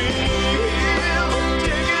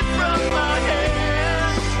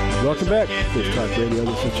 Welcome back to Fish Talk Radio.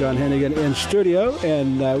 This is John Hennigan in studio,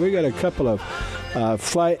 and we got a couple of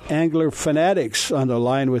fly angler fanatics on the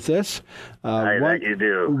line with us. That you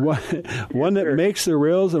do. One that makes the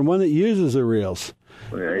reels and one that uses the reels.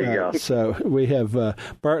 There you go. So we have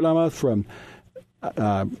Bart Lamouth from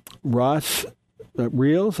Ross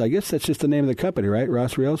Reels. I guess that's just the name of the company, right?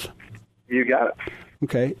 Ross Reels? You got it.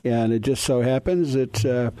 Okay, and it just so happens that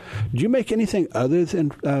do you make anything other than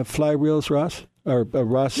fly reels, Ross? Or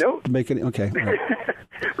Ross? Nope. Make any? Okay.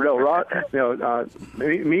 No, Ross. No,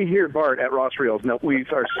 me here, Bart at Ross Reels. No, we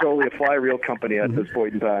are solely a fly reel company at this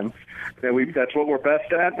point in time, and that's what we're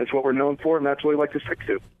best at. That's what we're known for, and that's what we like to stick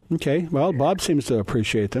to. Okay. Well, Bob seems to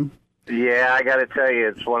appreciate them. Yeah, I got to tell you,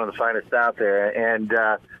 it's one of the finest out there. And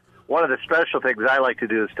one of the special things I like to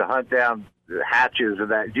do is to hunt down hatches and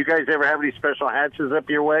that. Do you guys ever have any special hatches up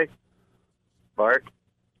your way, Bart?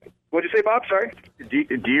 What'd you say, Bob? Sorry?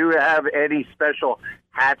 Do you have any special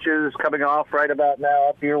hatches coming off right about now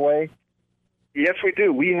up your way? Yes, we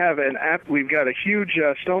do. We've got a huge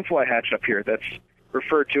stonefly hatch up here that's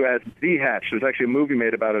referred to as the hatch. There's actually a movie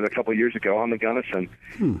made about it a couple of years ago on the Gunnison,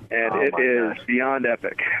 and it is beyond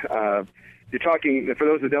epic. You're talking, for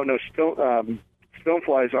those that don't know,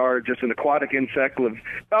 stoneflies are just an aquatic insect, live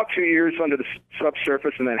about 2 years under the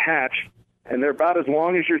subsurface and then hatch, and they're about as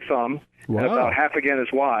long as your thumb, and about half again as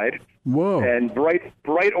wide. Whoa! And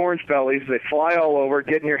bright orange bellies. They fly all over,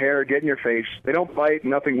 get in your hair, get in your face. They don't bite.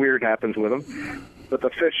 Nothing weird happens with them. But the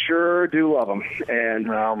fish sure do love them. And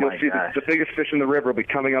you'll see the biggest fish in the river will be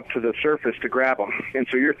coming up to the surface to grab them. And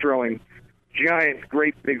so you're throwing giant,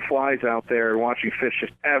 great big flies out there and watching fish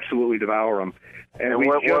just absolutely devour them. And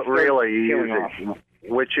what reel are you using?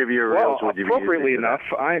 Which of your reels would you be using? Appropriately enough,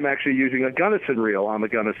 I'm actually using a Gunnison reel on the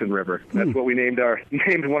Gunnison River. That's what we named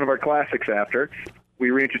one of our classics after. We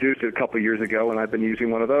reintroduced it a couple of years ago, and I've been using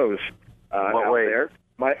one of those out there.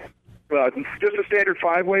 Just a standard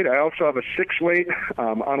 5-weight. I also have a 6-weight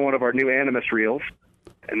on one of our new Animus reels,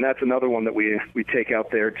 and that's another one that we take out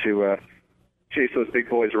there to chase those big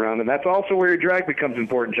boys around. And that's also where your drag becomes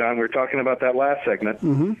important, John. We were talking about that last segment.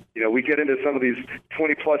 Mm-hmm. You know, we get into some of these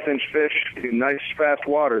 20-plus inch fish in nice, fast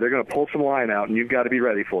water. They're going to pull some line out, and you've got to be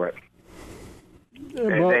ready for it.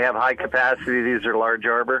 And they have high capacity. These are large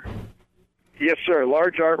arbor? Yes, sir.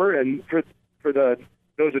 Large arbor. And for those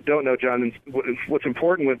that don't know, John, what's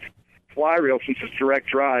important with fly reel, since it's direct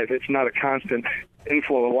drive, it's not a constant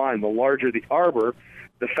inflow of line. The larger the arbor,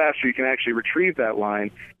 the faster you can actually retrieve that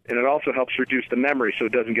line, and it also helps reduce the memory so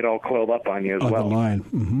it doesn't get all coiled up on you as well. On the line.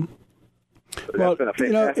 Mm-hmm. So well,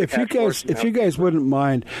 if you guys wouldn't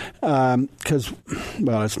mind, because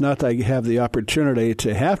it's not that I have the opportunity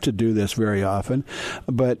to have to do this very often,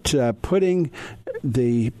 but putting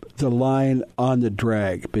the line on the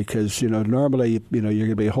drag, because normally you're going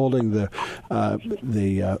to be holding the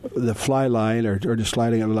fly line or just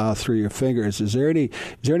sliding it out through your fingers. Is there any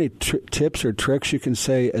tips or tricks you can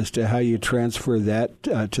say as to how you transfer that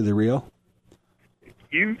to the reel?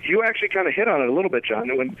 You actually kind of hit on it a little bit,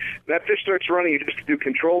 John. When that fish starts running, you just do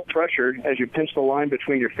controlled pressure as you pinch the line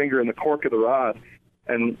between your finger and the cork of the rod,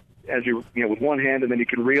 and as you with one hand, and then you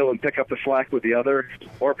can reel and pick up the slack with the other.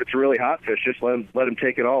 Or if it's a really hot fish, just let him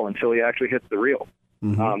take it all until he actually hits the reel.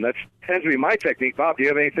 Mm-hmm. That tends to be my technique. Bob, do you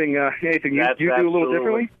have anything you do a little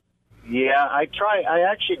differently? Yeah, I try.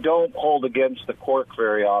 I actually don't hold against the cork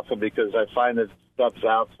very often because I find that it stubs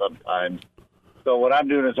out sometimes. So what I'm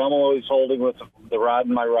doing is I'm always holding with the rod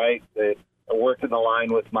in my right, working the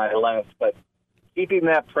line with my left, but keeping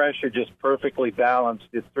that pressure just perfectly balanced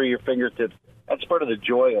through your fingertips, that's part of the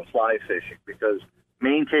joy of fly fishing, because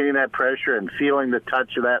maintaining that pressure and feeling the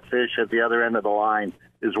touch of that fish at the other end of the line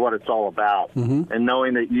is what it's all about. Mm-hmm. And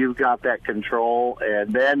knowing that you've got that control,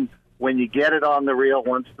 and then when you get it on the reel,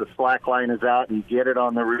 once the slack line is out and you get it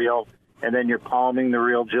on the reel, and then you're palming the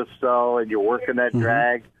reel just so, and you're working that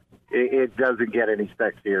drag, it doesn't get any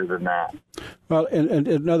sexier than that. Well, and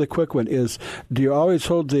another quick one is, do you always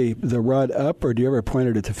hold the rod up, or do you ever point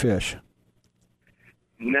it at the fish?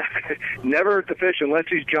 Never at the fish unless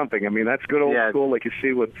he's jumping. I mean, that's good old school, like you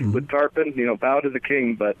see with tarpon, bow to the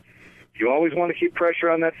king. But you always want to keep pressure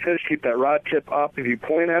on that fish, keep that rod tip up. If you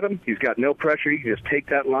point at him, he's got no pressure. You can just take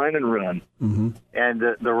that line and run. Mm-hmm. And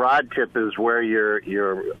the rod tip is where your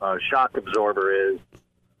shock absorber is.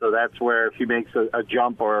 So that's where if he makes a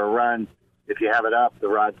jump or a run, if you have it up, the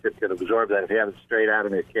rod tip can absorb that. If you have it straight at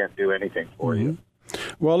him, it can't do anything for you.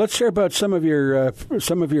 Well, let's hear about some of your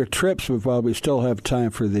trips while we still have time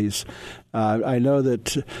for these. I know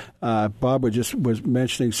that Bob was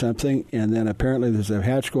mentioning something, and then apparently there's a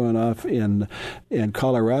hatch going off in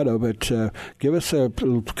Colorado. But give us a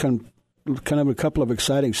kind of a couple of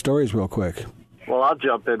exciting stories real quick. Well, I'll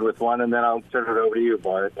jump in with one, and then I'll turn it over to you,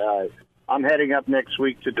 Bart. I'm heading up next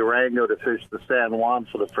week to Durango to fish the San Juan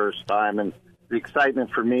for the first time, and the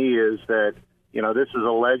excitement for me is that, this is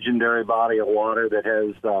a legendary body of water that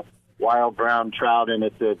has wild brown trout in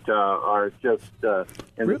it that are just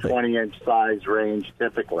in the 20-inch size range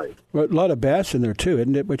typically. Well, a lot of bass in there, too,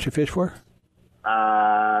 isn't it, what you fish for?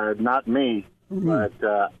 Not me, but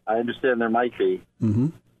I understand there might be. Mm-hmm.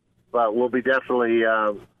 But we'll be definitely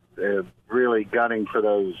really gunning for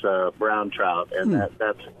those brown trout, and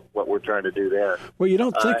that's what we're trying to do there. Well, you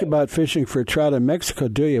don't think about fishing for trout in Mexico,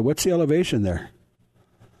 do you? What's the elevation there?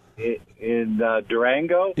 In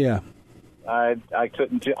Durango? Yeah. I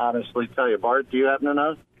couldn't honestly tell you. Bart, do you happen to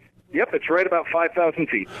know? Yep, it's right about 5,000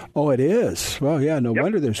 feet. Oh, it is? Well, yeah, no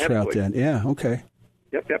wonder there's trout then. Yeah, okay.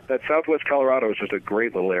 Yep. That southwest Colorado is just a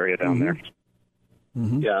great little area down there.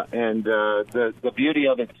 Mm-hmm. Yeah, and the beauty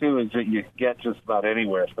of it, too, is that you get just about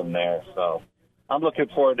anywhere from there. So I'm looking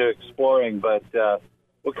forward to exploring, but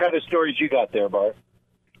what kind of stories you got there, Bart?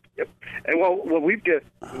 Yep. And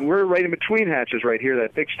we're right in between hatches right here.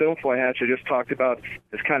 That big stonefly hatch I just talked about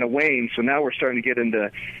is kind of waned, so now we're starting to get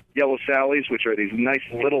into yellow sallies, which are these nice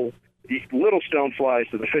little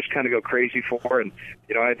stoneflies that the fish kind of go crazy for. And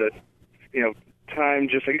I had the time,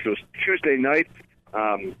 just I guess it was Tuesday night.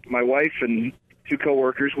 My wife and two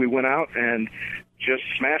coworkers, we went out and just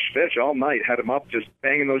smashed fish all night. Had them up, just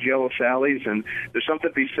banging those yellow sallies. And there's something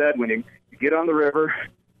to be said when you get on the river.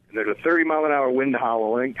 And there's a 30-mile-an-hour wind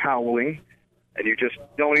howling, and you just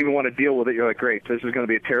don't even want to deal with it. You're like, great, this is going to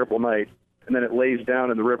be a terrible night. And then it lays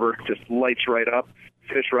down, and the river just lights right up,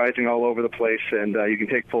 fish rising all over the place, and you can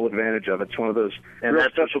take full advantage of it. It's one of those real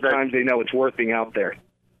special times they know it's worth being out there.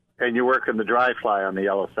 And you're working the dry fly on the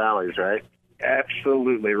yellow sallies, right?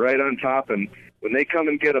 Absolutely, right on top. And when they come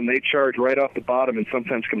and get them, they charge right off the bottom and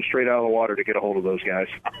sometimes come straight out of the water to get a hold of those guys.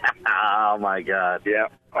 Oh, my God. Yeah.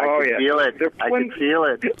 I can feel it. I can feel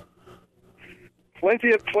it.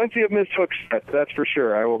 Plenty of missed hooks, that's for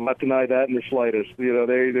sure. I will not deny that in the slightest. They're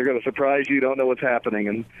going to surprise you. You don't know what's happening.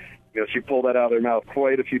 And, she pulled that out of their mouth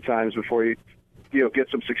quite a few times before you get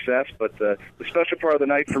some success. But the special part of the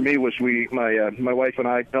night for me was my wife and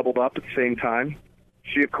I doubled up at the same time.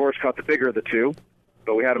 She, of course, caught the bigger of the two.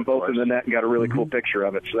 But we had them both in the net and got a really cool picture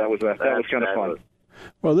of it. So that was kind of fun.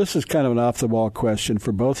 Well, this is kind of an off-the-wall question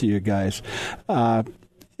for both of you guys.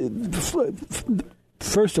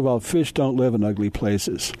 First of all, fish don't live in ugly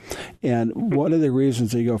places. And one of the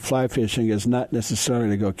reasons they go fly fishing is not necessarily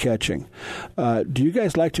to go catching. Do you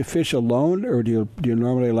guys like to fish alone, or do you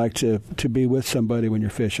normally like to be with somebody when you're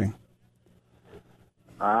fishing?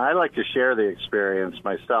 I like to share the experience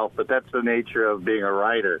myself, but that's the nature of being a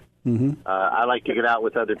writer. Mm-hmm. I like to get out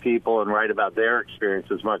with other people and write about their experience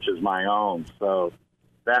as much as my own. So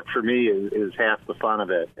that, for me, is half the fun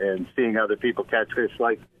of it. And seeing other people catch fish,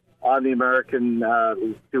 like on the American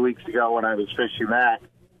 2 weeks ago when I was fishing that,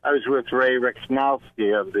 I was with Ray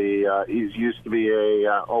Riksnowski of he used to be a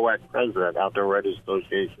OWAC president, Outdoor Writers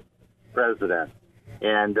Association president.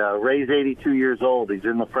 And Ray's 82 years old. He's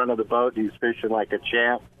in the front of the boat. He's fishing like a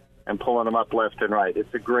champ and pulling them up left and right.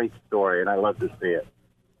 It's a great story, and I love to see it.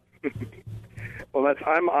 Well,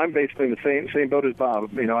 I'm basically in the same boat as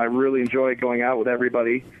Bob. I really enjoy going out with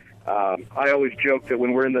everybody. I always joke that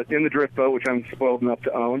when we're in the drift boat, which I'm spoiled enough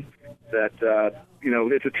to own, that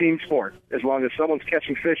it's a team sport. As long as someone's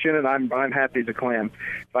catching fish in it, I'm happy as a clam.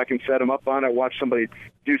 If I can set them up on it, watch somebody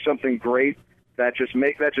do something great, that just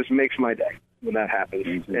makes my day when that happens.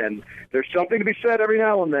 Mm-hmm. And there's something to be said every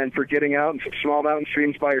now and then for getting out in some small mountain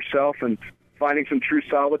streams by yourself and finding some true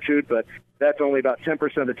solitude, but that's only about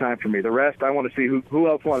 10% of the time for me. The rest, I want to see who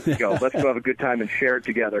else wants to go. Let's go have a good time and share it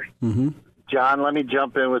together. Mm-hmm. John, let me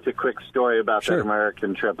jump in with a quick story about that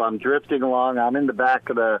American trip. I'm drifting along. I'm in the back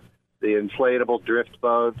of the inflatable drift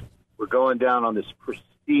boat. We're going down on this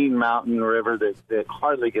pristine mountain river that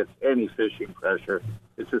hardly gets any fishing pressure.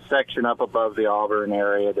 It's a section up above the Auburn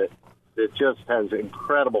area that just has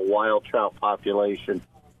incredible wild trout population.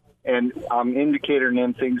 And I'm indicatoring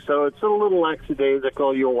in things, so it's a little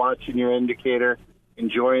lackadaisical. You're watching your indicator,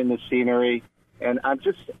 enjoying the scenery, and I'm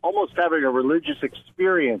just almost having a religious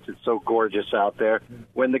experience. It's so gorgeous out there.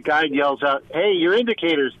 When the guide yells out, "Hey, your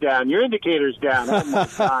indicator's down, your indicator's down." Oh, my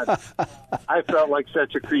God. I felt like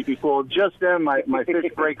such a creepy fool. Just then, my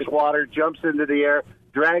fish breaks water, jumps into the air,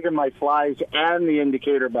 dragging my flies and the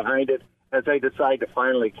indicator behind it as I decide to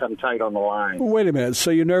finally come tight on the line. Wait a minute.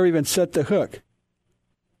 So you never even set the hook?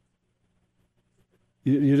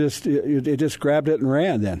 You just grabbed it and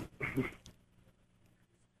ran then.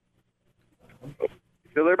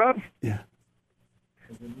 Still there, Bob? Yeah.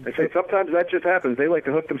 I say sometimes that just happens. They like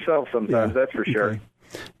to hook themselves sometimes, that's for sure. Okay.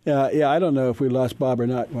 Yeah, I don't know if we lost Bob or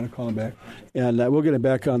not. You want to call him back? And we'll get him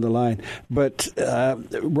back on the line. But,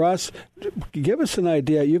 Ross, give us an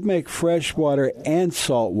idea. You make fresh water and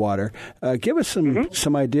salt water. Give us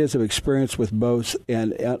some ideas of experience with both.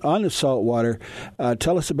 And on the salt water,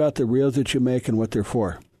 tell us about the reels that you make and what they're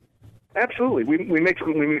for. Absolutely. We make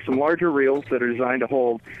some larger reels that are designed to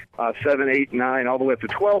hold 7, 8, 9, all the way up to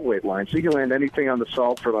 12 weight lines. So you can land anything on the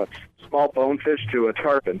salt from a small bonefish to a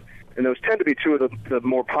tarpon. And those tend to be two of the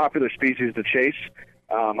more popular species to chase.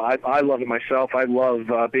 I love it myself. I love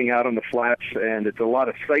being out on the flats, and it's a lot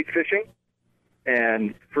of sight fishing.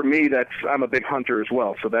 And for me, I'm a big hunter as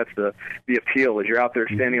well, so that's the appeal, is you're out there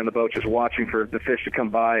standing on the boat just watching for the fish to come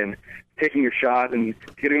by and taking your shot and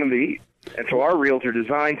getting them to eat. And so our reels are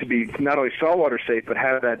designed to be not only saltwater safe, but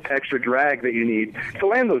have that extra drag that you need to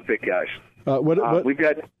land those big guys. We've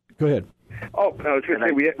got. Go ahead. Oh, I was going to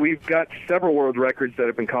say we've got several world records that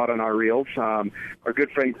have been caught on our reels. Our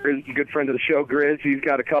good friend of the show, Grizz, he's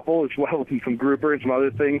got a couple as well, and some grouper and some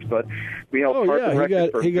other things. But we held part of the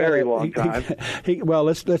record for a very long time. Well,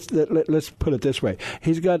 let's put it this way: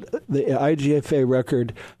 he's got the IGFA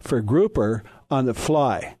record for grouper on the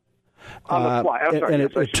fly. On the fly.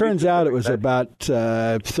 It turns out it was about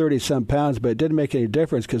 30-some pounds, but it didn't make any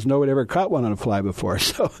difference because nobody ever caught one on a fly before.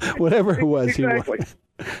 So whatever it was, exactly. He won.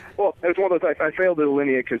 Well, it was one of those. I failed to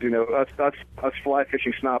delineate because us fly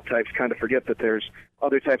fishing snob types kind of forget that there's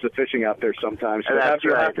other types of fishing out there sometimes. So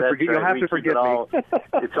you'll have to forgive me.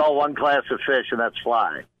 It's all one class of fish, and that's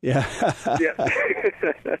fly. Yeah.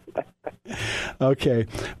 Okay.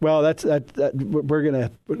 Well, that's we're going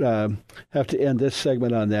to have to end this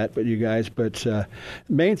segment on that, but you guys. But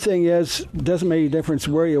main thing is, it doesn't make any difference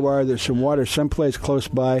where you are. There's some water someplace close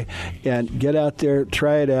by, and get out there,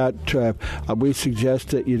 try it out. We suggest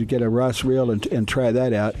that you get a Ross reel and try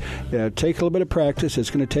that out. Take a little bit of practice. It's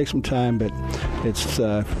going to take some time, but it's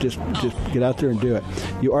just get out there and do it.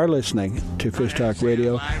 You are listening to Fish Talk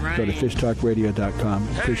Radio. Go to fishtalkradio.com.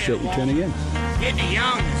 Appreciate you tuning in. Get the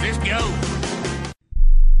youngins, let's go.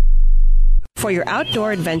 For your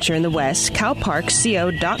outdoor adventure in the West,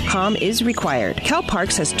 CalParksCO.com is required.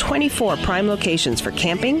 CalParks has 24 prime locations for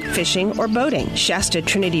camping, fishing, or boating. Shasta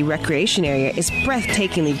Trinity Recreation Area is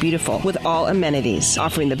breathtakingly beautiful with all amenities,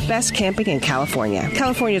 offering the best camping in California.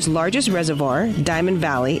 California's largest reservoir, Diamond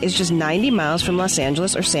Valley, is just 90 miles from Los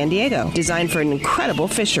Angeles or San Diego, designed for an incredible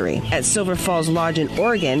fishery. At Silver Falls Lodge in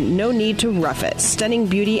Oregon, no need to rough it. Stunning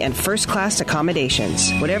beauty and first-class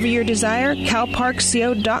accommodations. Whatever your desire,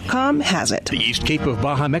 CalParksCO.com has it. The East Cape of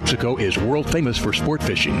Baja, Mexico is world famous for sport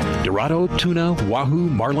fishing. Dorado, tuna, wahoo,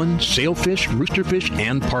 marlin, sailfish, roosterfish,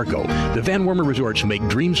 and pargo. The Van Wormer Resorts make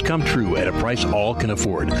dreams come true at a price all can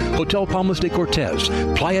afford. Hotel Palmas de Cortez,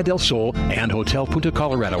 Playa del Sol, and Hotel Punta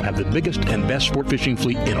Colorado have the biggest and best sport fishing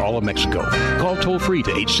fleet in all of Mexico. Call toll-free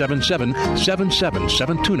to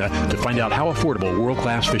 877-777-TUNA to find out how affordable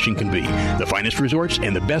world-class fishing can be. The finest resorts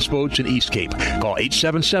and the best boats in East Cape. Call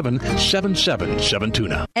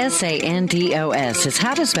 877-777-TUNA. SANDOS is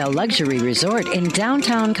how to spell luxury resort in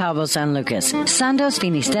downtown Cabo San Lucas. Sandos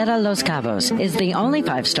Finisterra Los Cabos is the only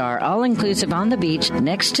 5-star all-inclusive on the beach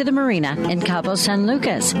next to the marina in Cabo San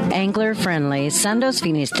Lucas. Angler-friendly Sandos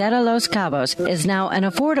Finisterra Los Cabos is now an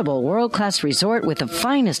affordable world-class resort with the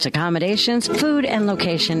finest accommodations, food, and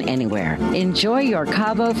location anywhere. Enjoy your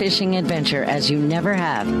Cabo fishing adventure as you never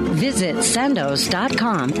have. Visit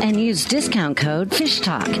sandos.com and use discount code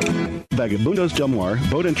FISHTALK. Vagabundos Del Mar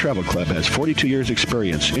Boat and Travel Club has 42 years'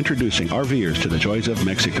 experience introducing RVers to the joys of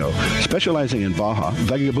Mexico. Specializing in Baja,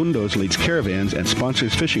 Vagabundos leads caravans and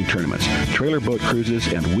sponsors fishing tournaments, trailer boat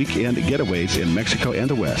cruises, and weekend getaways in Mexico and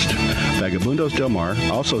the West. Vagabundos Del Mar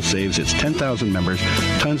also saves its 10,000 members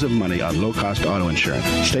tons of money on low-cost auto insurance.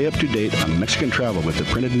 Stay up to date on Mexican travel with the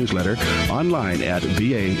printed newsletter online at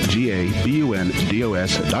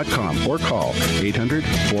vagabundos.com or call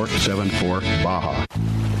 800-474-BAJA.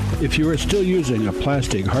 If you are still using a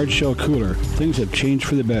plastic hard-shell cooler, things have changed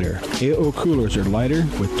for the better. AO coolers are lighter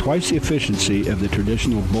with twice the efficiency of the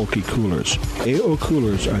traditional bulky coolers. AO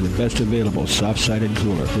coolers are the best available soft-sided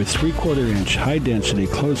cooler with 3/4-inch high-density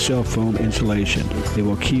closed-cell foam insulation. They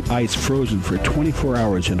will keep ice frozen for 24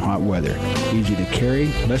 hours in hot weather. Easy to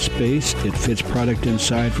carry, less space, it fits product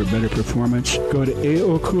inside for better performance. Go to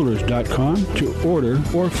aocoolers.com to order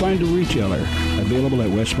or find a retailer. Available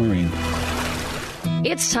at West Marine.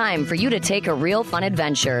 It's time for you to take a real fun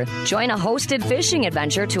adventure. Join a hosted fishing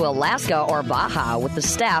adventure to Alaska or Baja with the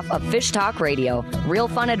staff of Fish Talk Radio. Real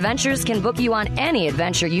Fun Adventures can book you on any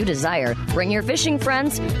adventure you desire. Bring your fishing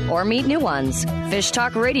friends or meet new ones. Fish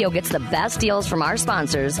Talk Radio gets the best deals from our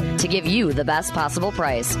sponsors to give you the best possible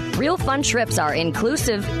price. Real Fun trips are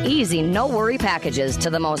inclusive, easy, no-worry packages to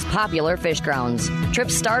the most popular fish grounds.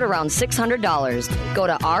 Trips start around $600. Go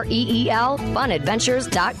to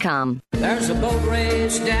REELFunadventures.com. There's a boat race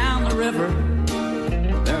down the river.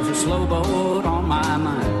 There's a slow boat on my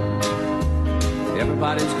mind.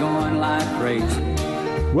 Everybody's going like crazy.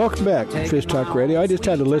 Welcome back to Fish Talk Radio. I just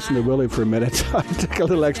had to listen to Willie for a minute, so I took a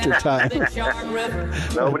little extra time.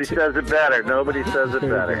 Nobody says it better. Nobody says it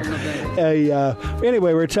better.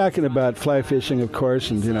 Anyway, we're talking about fly fishing, of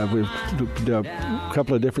course, and we've done a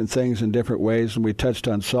couple of different things in different ways, and we touched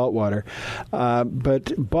on saltwater.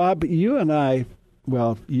 But Bob, you and I.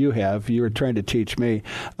 Well, you were trying to teach me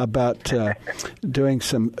about doing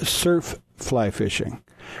some surf fly fishing.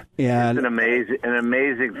 And it's an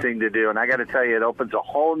amazing thing to do. And I got to tell you, it opens a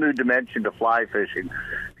whole new dimension to fly fishing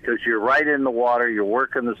because you're right in the water, you're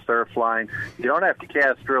working the surf line. You don't have to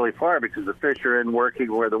cast really far because the fish are in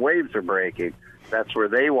working where the waves are breaking. That's where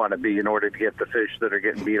they want to be in order to get the fish that are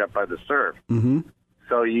getting beat up by the surf. Mm-hmm.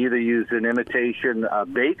 So you either use an imitation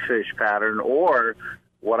bait fish pattern, or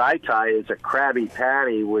what I tie is a Krabby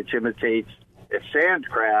Patty, which imitates a sand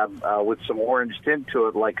crab with some orange tint to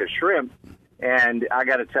it like a shrimp. And I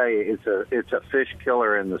got to tell you, it's a fish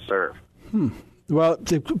killer in the surf. Well,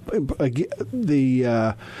 the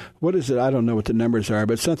what is it? I don't know what the numbers are,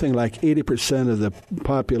 but something like 80% of the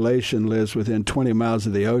population lives within 20 miles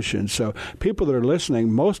of the ocean. So people that are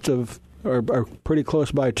listening, most of are pretty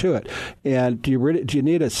close by to it. And do you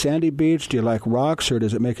need a sandy beach? Do you like rocks, or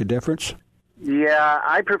does it make a difference? Yeah,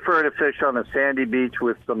 I prefer to fish on a sandy beach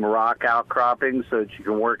with some rock outcroppings so that you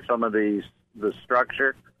can work some of the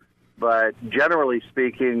structure. But generally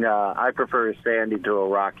speaking, I prefer a sandy to a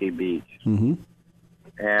rocky beach. Mm-hmm.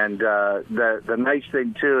 And the nice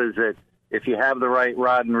thing, too, is that if you have the right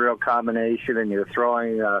rod and reel combination and you're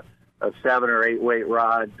throwing a 7 or 8 weight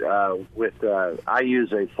rod I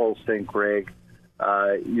use a full sink rig,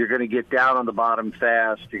 you're going to get down on the bottom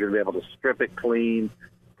fast. You're going to be able to strip it clean,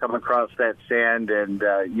 come across that sand, and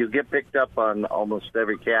you get picked up on almost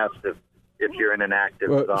every cast if you're in an active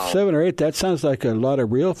zone. 7 or 8, that sounds like a lot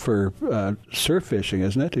of reel for surf fishing,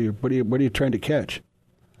 isn't it? What are you trying to catch?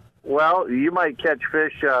 Well, you might catch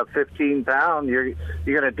fish 15 pound. You're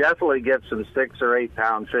going to definitely get some 6 or 8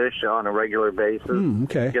 pound fish on a regular basis.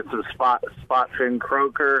 Okay. Get some spot fin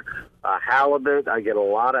croaker, halibut. I get a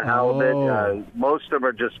lot of halibut. Most of them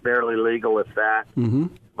are just barely legal, if that. Mm-hmm.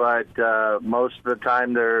 But most of the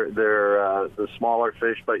time they're the smaller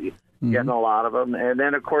fish, but you're getting a lot of them. And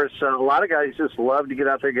then, of course, a lot of guys just love to get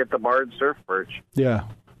out there and get the barred surf perch. Yeah.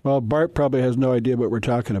 Well, Bart probably has no idea what we're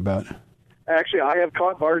talking about. Actually, I have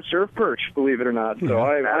caught barred surf perch, believe it or not. So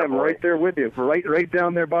I am right there with you, right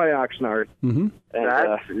down there by Oxnard. Mm-hmm.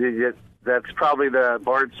 And, that's probably the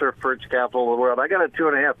barred surf perch capital of the world. I got a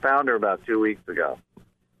 2.5 pounder about 2 weeks ago,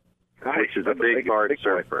 which is a big barred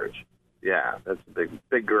surf perch. Yeah, that's a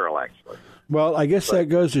big girl, actually. Well, I guess that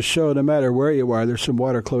goes to show no matter where you are, there's some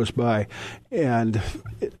water close by, and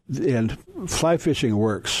fly fishing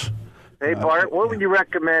works. Hey, Bart, what would you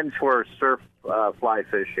recommend for surf fly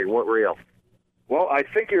fishing? What reel? Well, I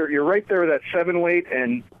think you're right there with that 7 weight,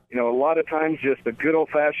 and a lot of times just a good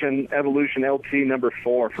old-fashioned Evolution LT number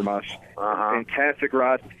 4 from us. Fantastic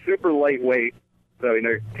rod, super lightweight. So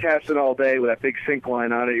casting all day with that big sink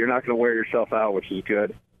line on it, you're not going to wear yourself out, which is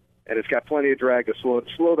good. And it's got plenty of drag to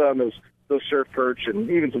slow down those surf perch and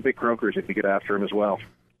even some big croakers if you get after them as well.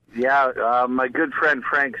 Yeah, my good friend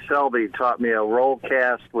Frank Selby taught me a roll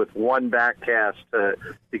cast with one back cast to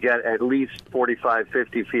get at least 45,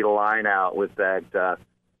 50 feet of line out with that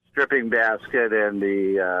stripping basket and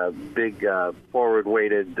the big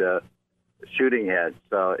forward-weighted shooting head.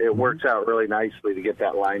 So it works out really nicely to get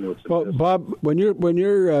that line with some distance. Bob, when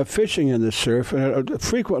you're fishing in the surf, and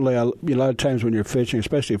frequently a lot of times when you're fishing,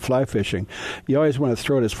 especially fly fishing, you always want to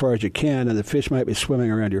throw it as far as you can, and the fish might be swimming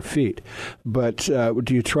around your feet. But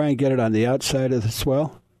do you try and get it on the outside of the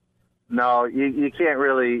swell? No, you can't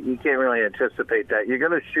really anticipate that. You're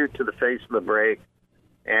going to shoot to the face of the break,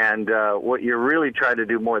 and what you're really trying to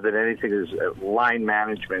do more than anything is line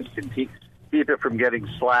management. Keep it from getting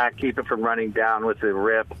slack, keep it from running down with the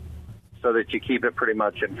rip, so that you keep it pretty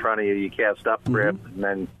much in front of you. You cast up rip and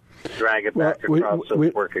then drag it back across so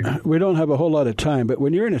it's working. We don't have a whole lot of time, but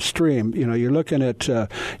when you're in a stream, you're looking at,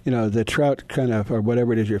 the trout kind of, or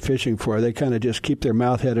whatever it is you're fishing for, they kind of just keep their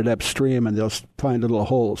mouth headed upstream and they'll find little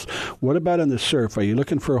holes. What about in the surf? Are you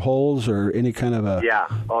looking for holes or any kind of a... Yeah.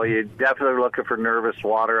 Oh, you're definitely looking for nervous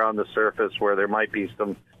water on the surface where there might be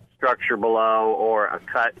some structure below or a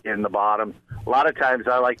cut in the bottom. A lot of times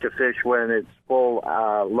I like to fish when it's full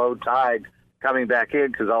low tide coming back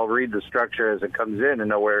in because I'll read the structure as it comes in and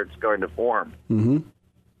know where it's going to form. Mm-hmm.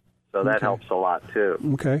 So that helps a lot too.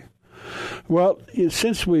 Okay. Well,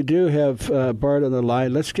 since we do have Bart on the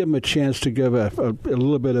line, let's give him a chance to give a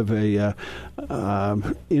little bit of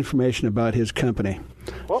information about his company.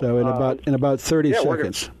 Well, so in about 30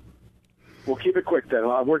 seconds. We'll keep it quick then.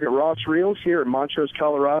 I work at Ross Reels here in Montrose,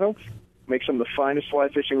 Colorado. Make some of the finest fly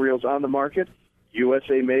fishing reels on the market.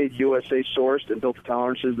 USA made, USA sourced, and built to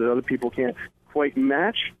tolerances that other people can't quite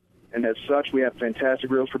match. And as such, we have fantastic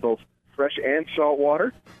reels for both fresh and salt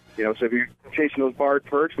water. So if you're chasing those barred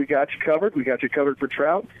perch, we got you covered. We got you covered for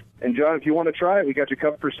trout. And, John, if you want to try it, we got you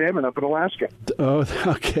covered for salmon up in Alaska. Oh,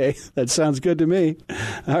 okay. That sounds good to me.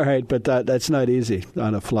 All right, but that's not easy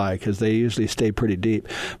on a fly because they usually stay pretty deep.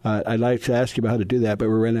 I'd like to ask you about how to do that, but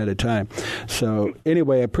we're running out of time. So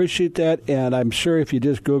anyway, I appreciate that, and I'm sure if you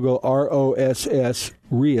just Google ROSS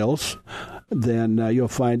Reels, then you'll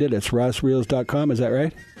find it. It's rossreels.com. Is that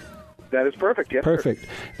right? That is perfect, yes. Perfect.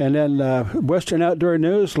 And then Western Outdoor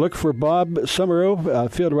News, look for Bob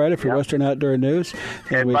Summerow, field writer for Western Outdoor News.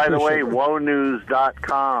 And by the way,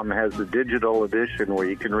 wonews.com has the digital edition where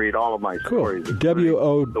you can read all of my stories.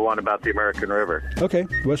 W-O... The one about the American River. Okay.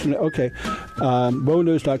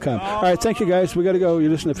 Wonews.com. All right, thank you, guys. We got to go. You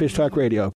listen to Fish Talk Radio.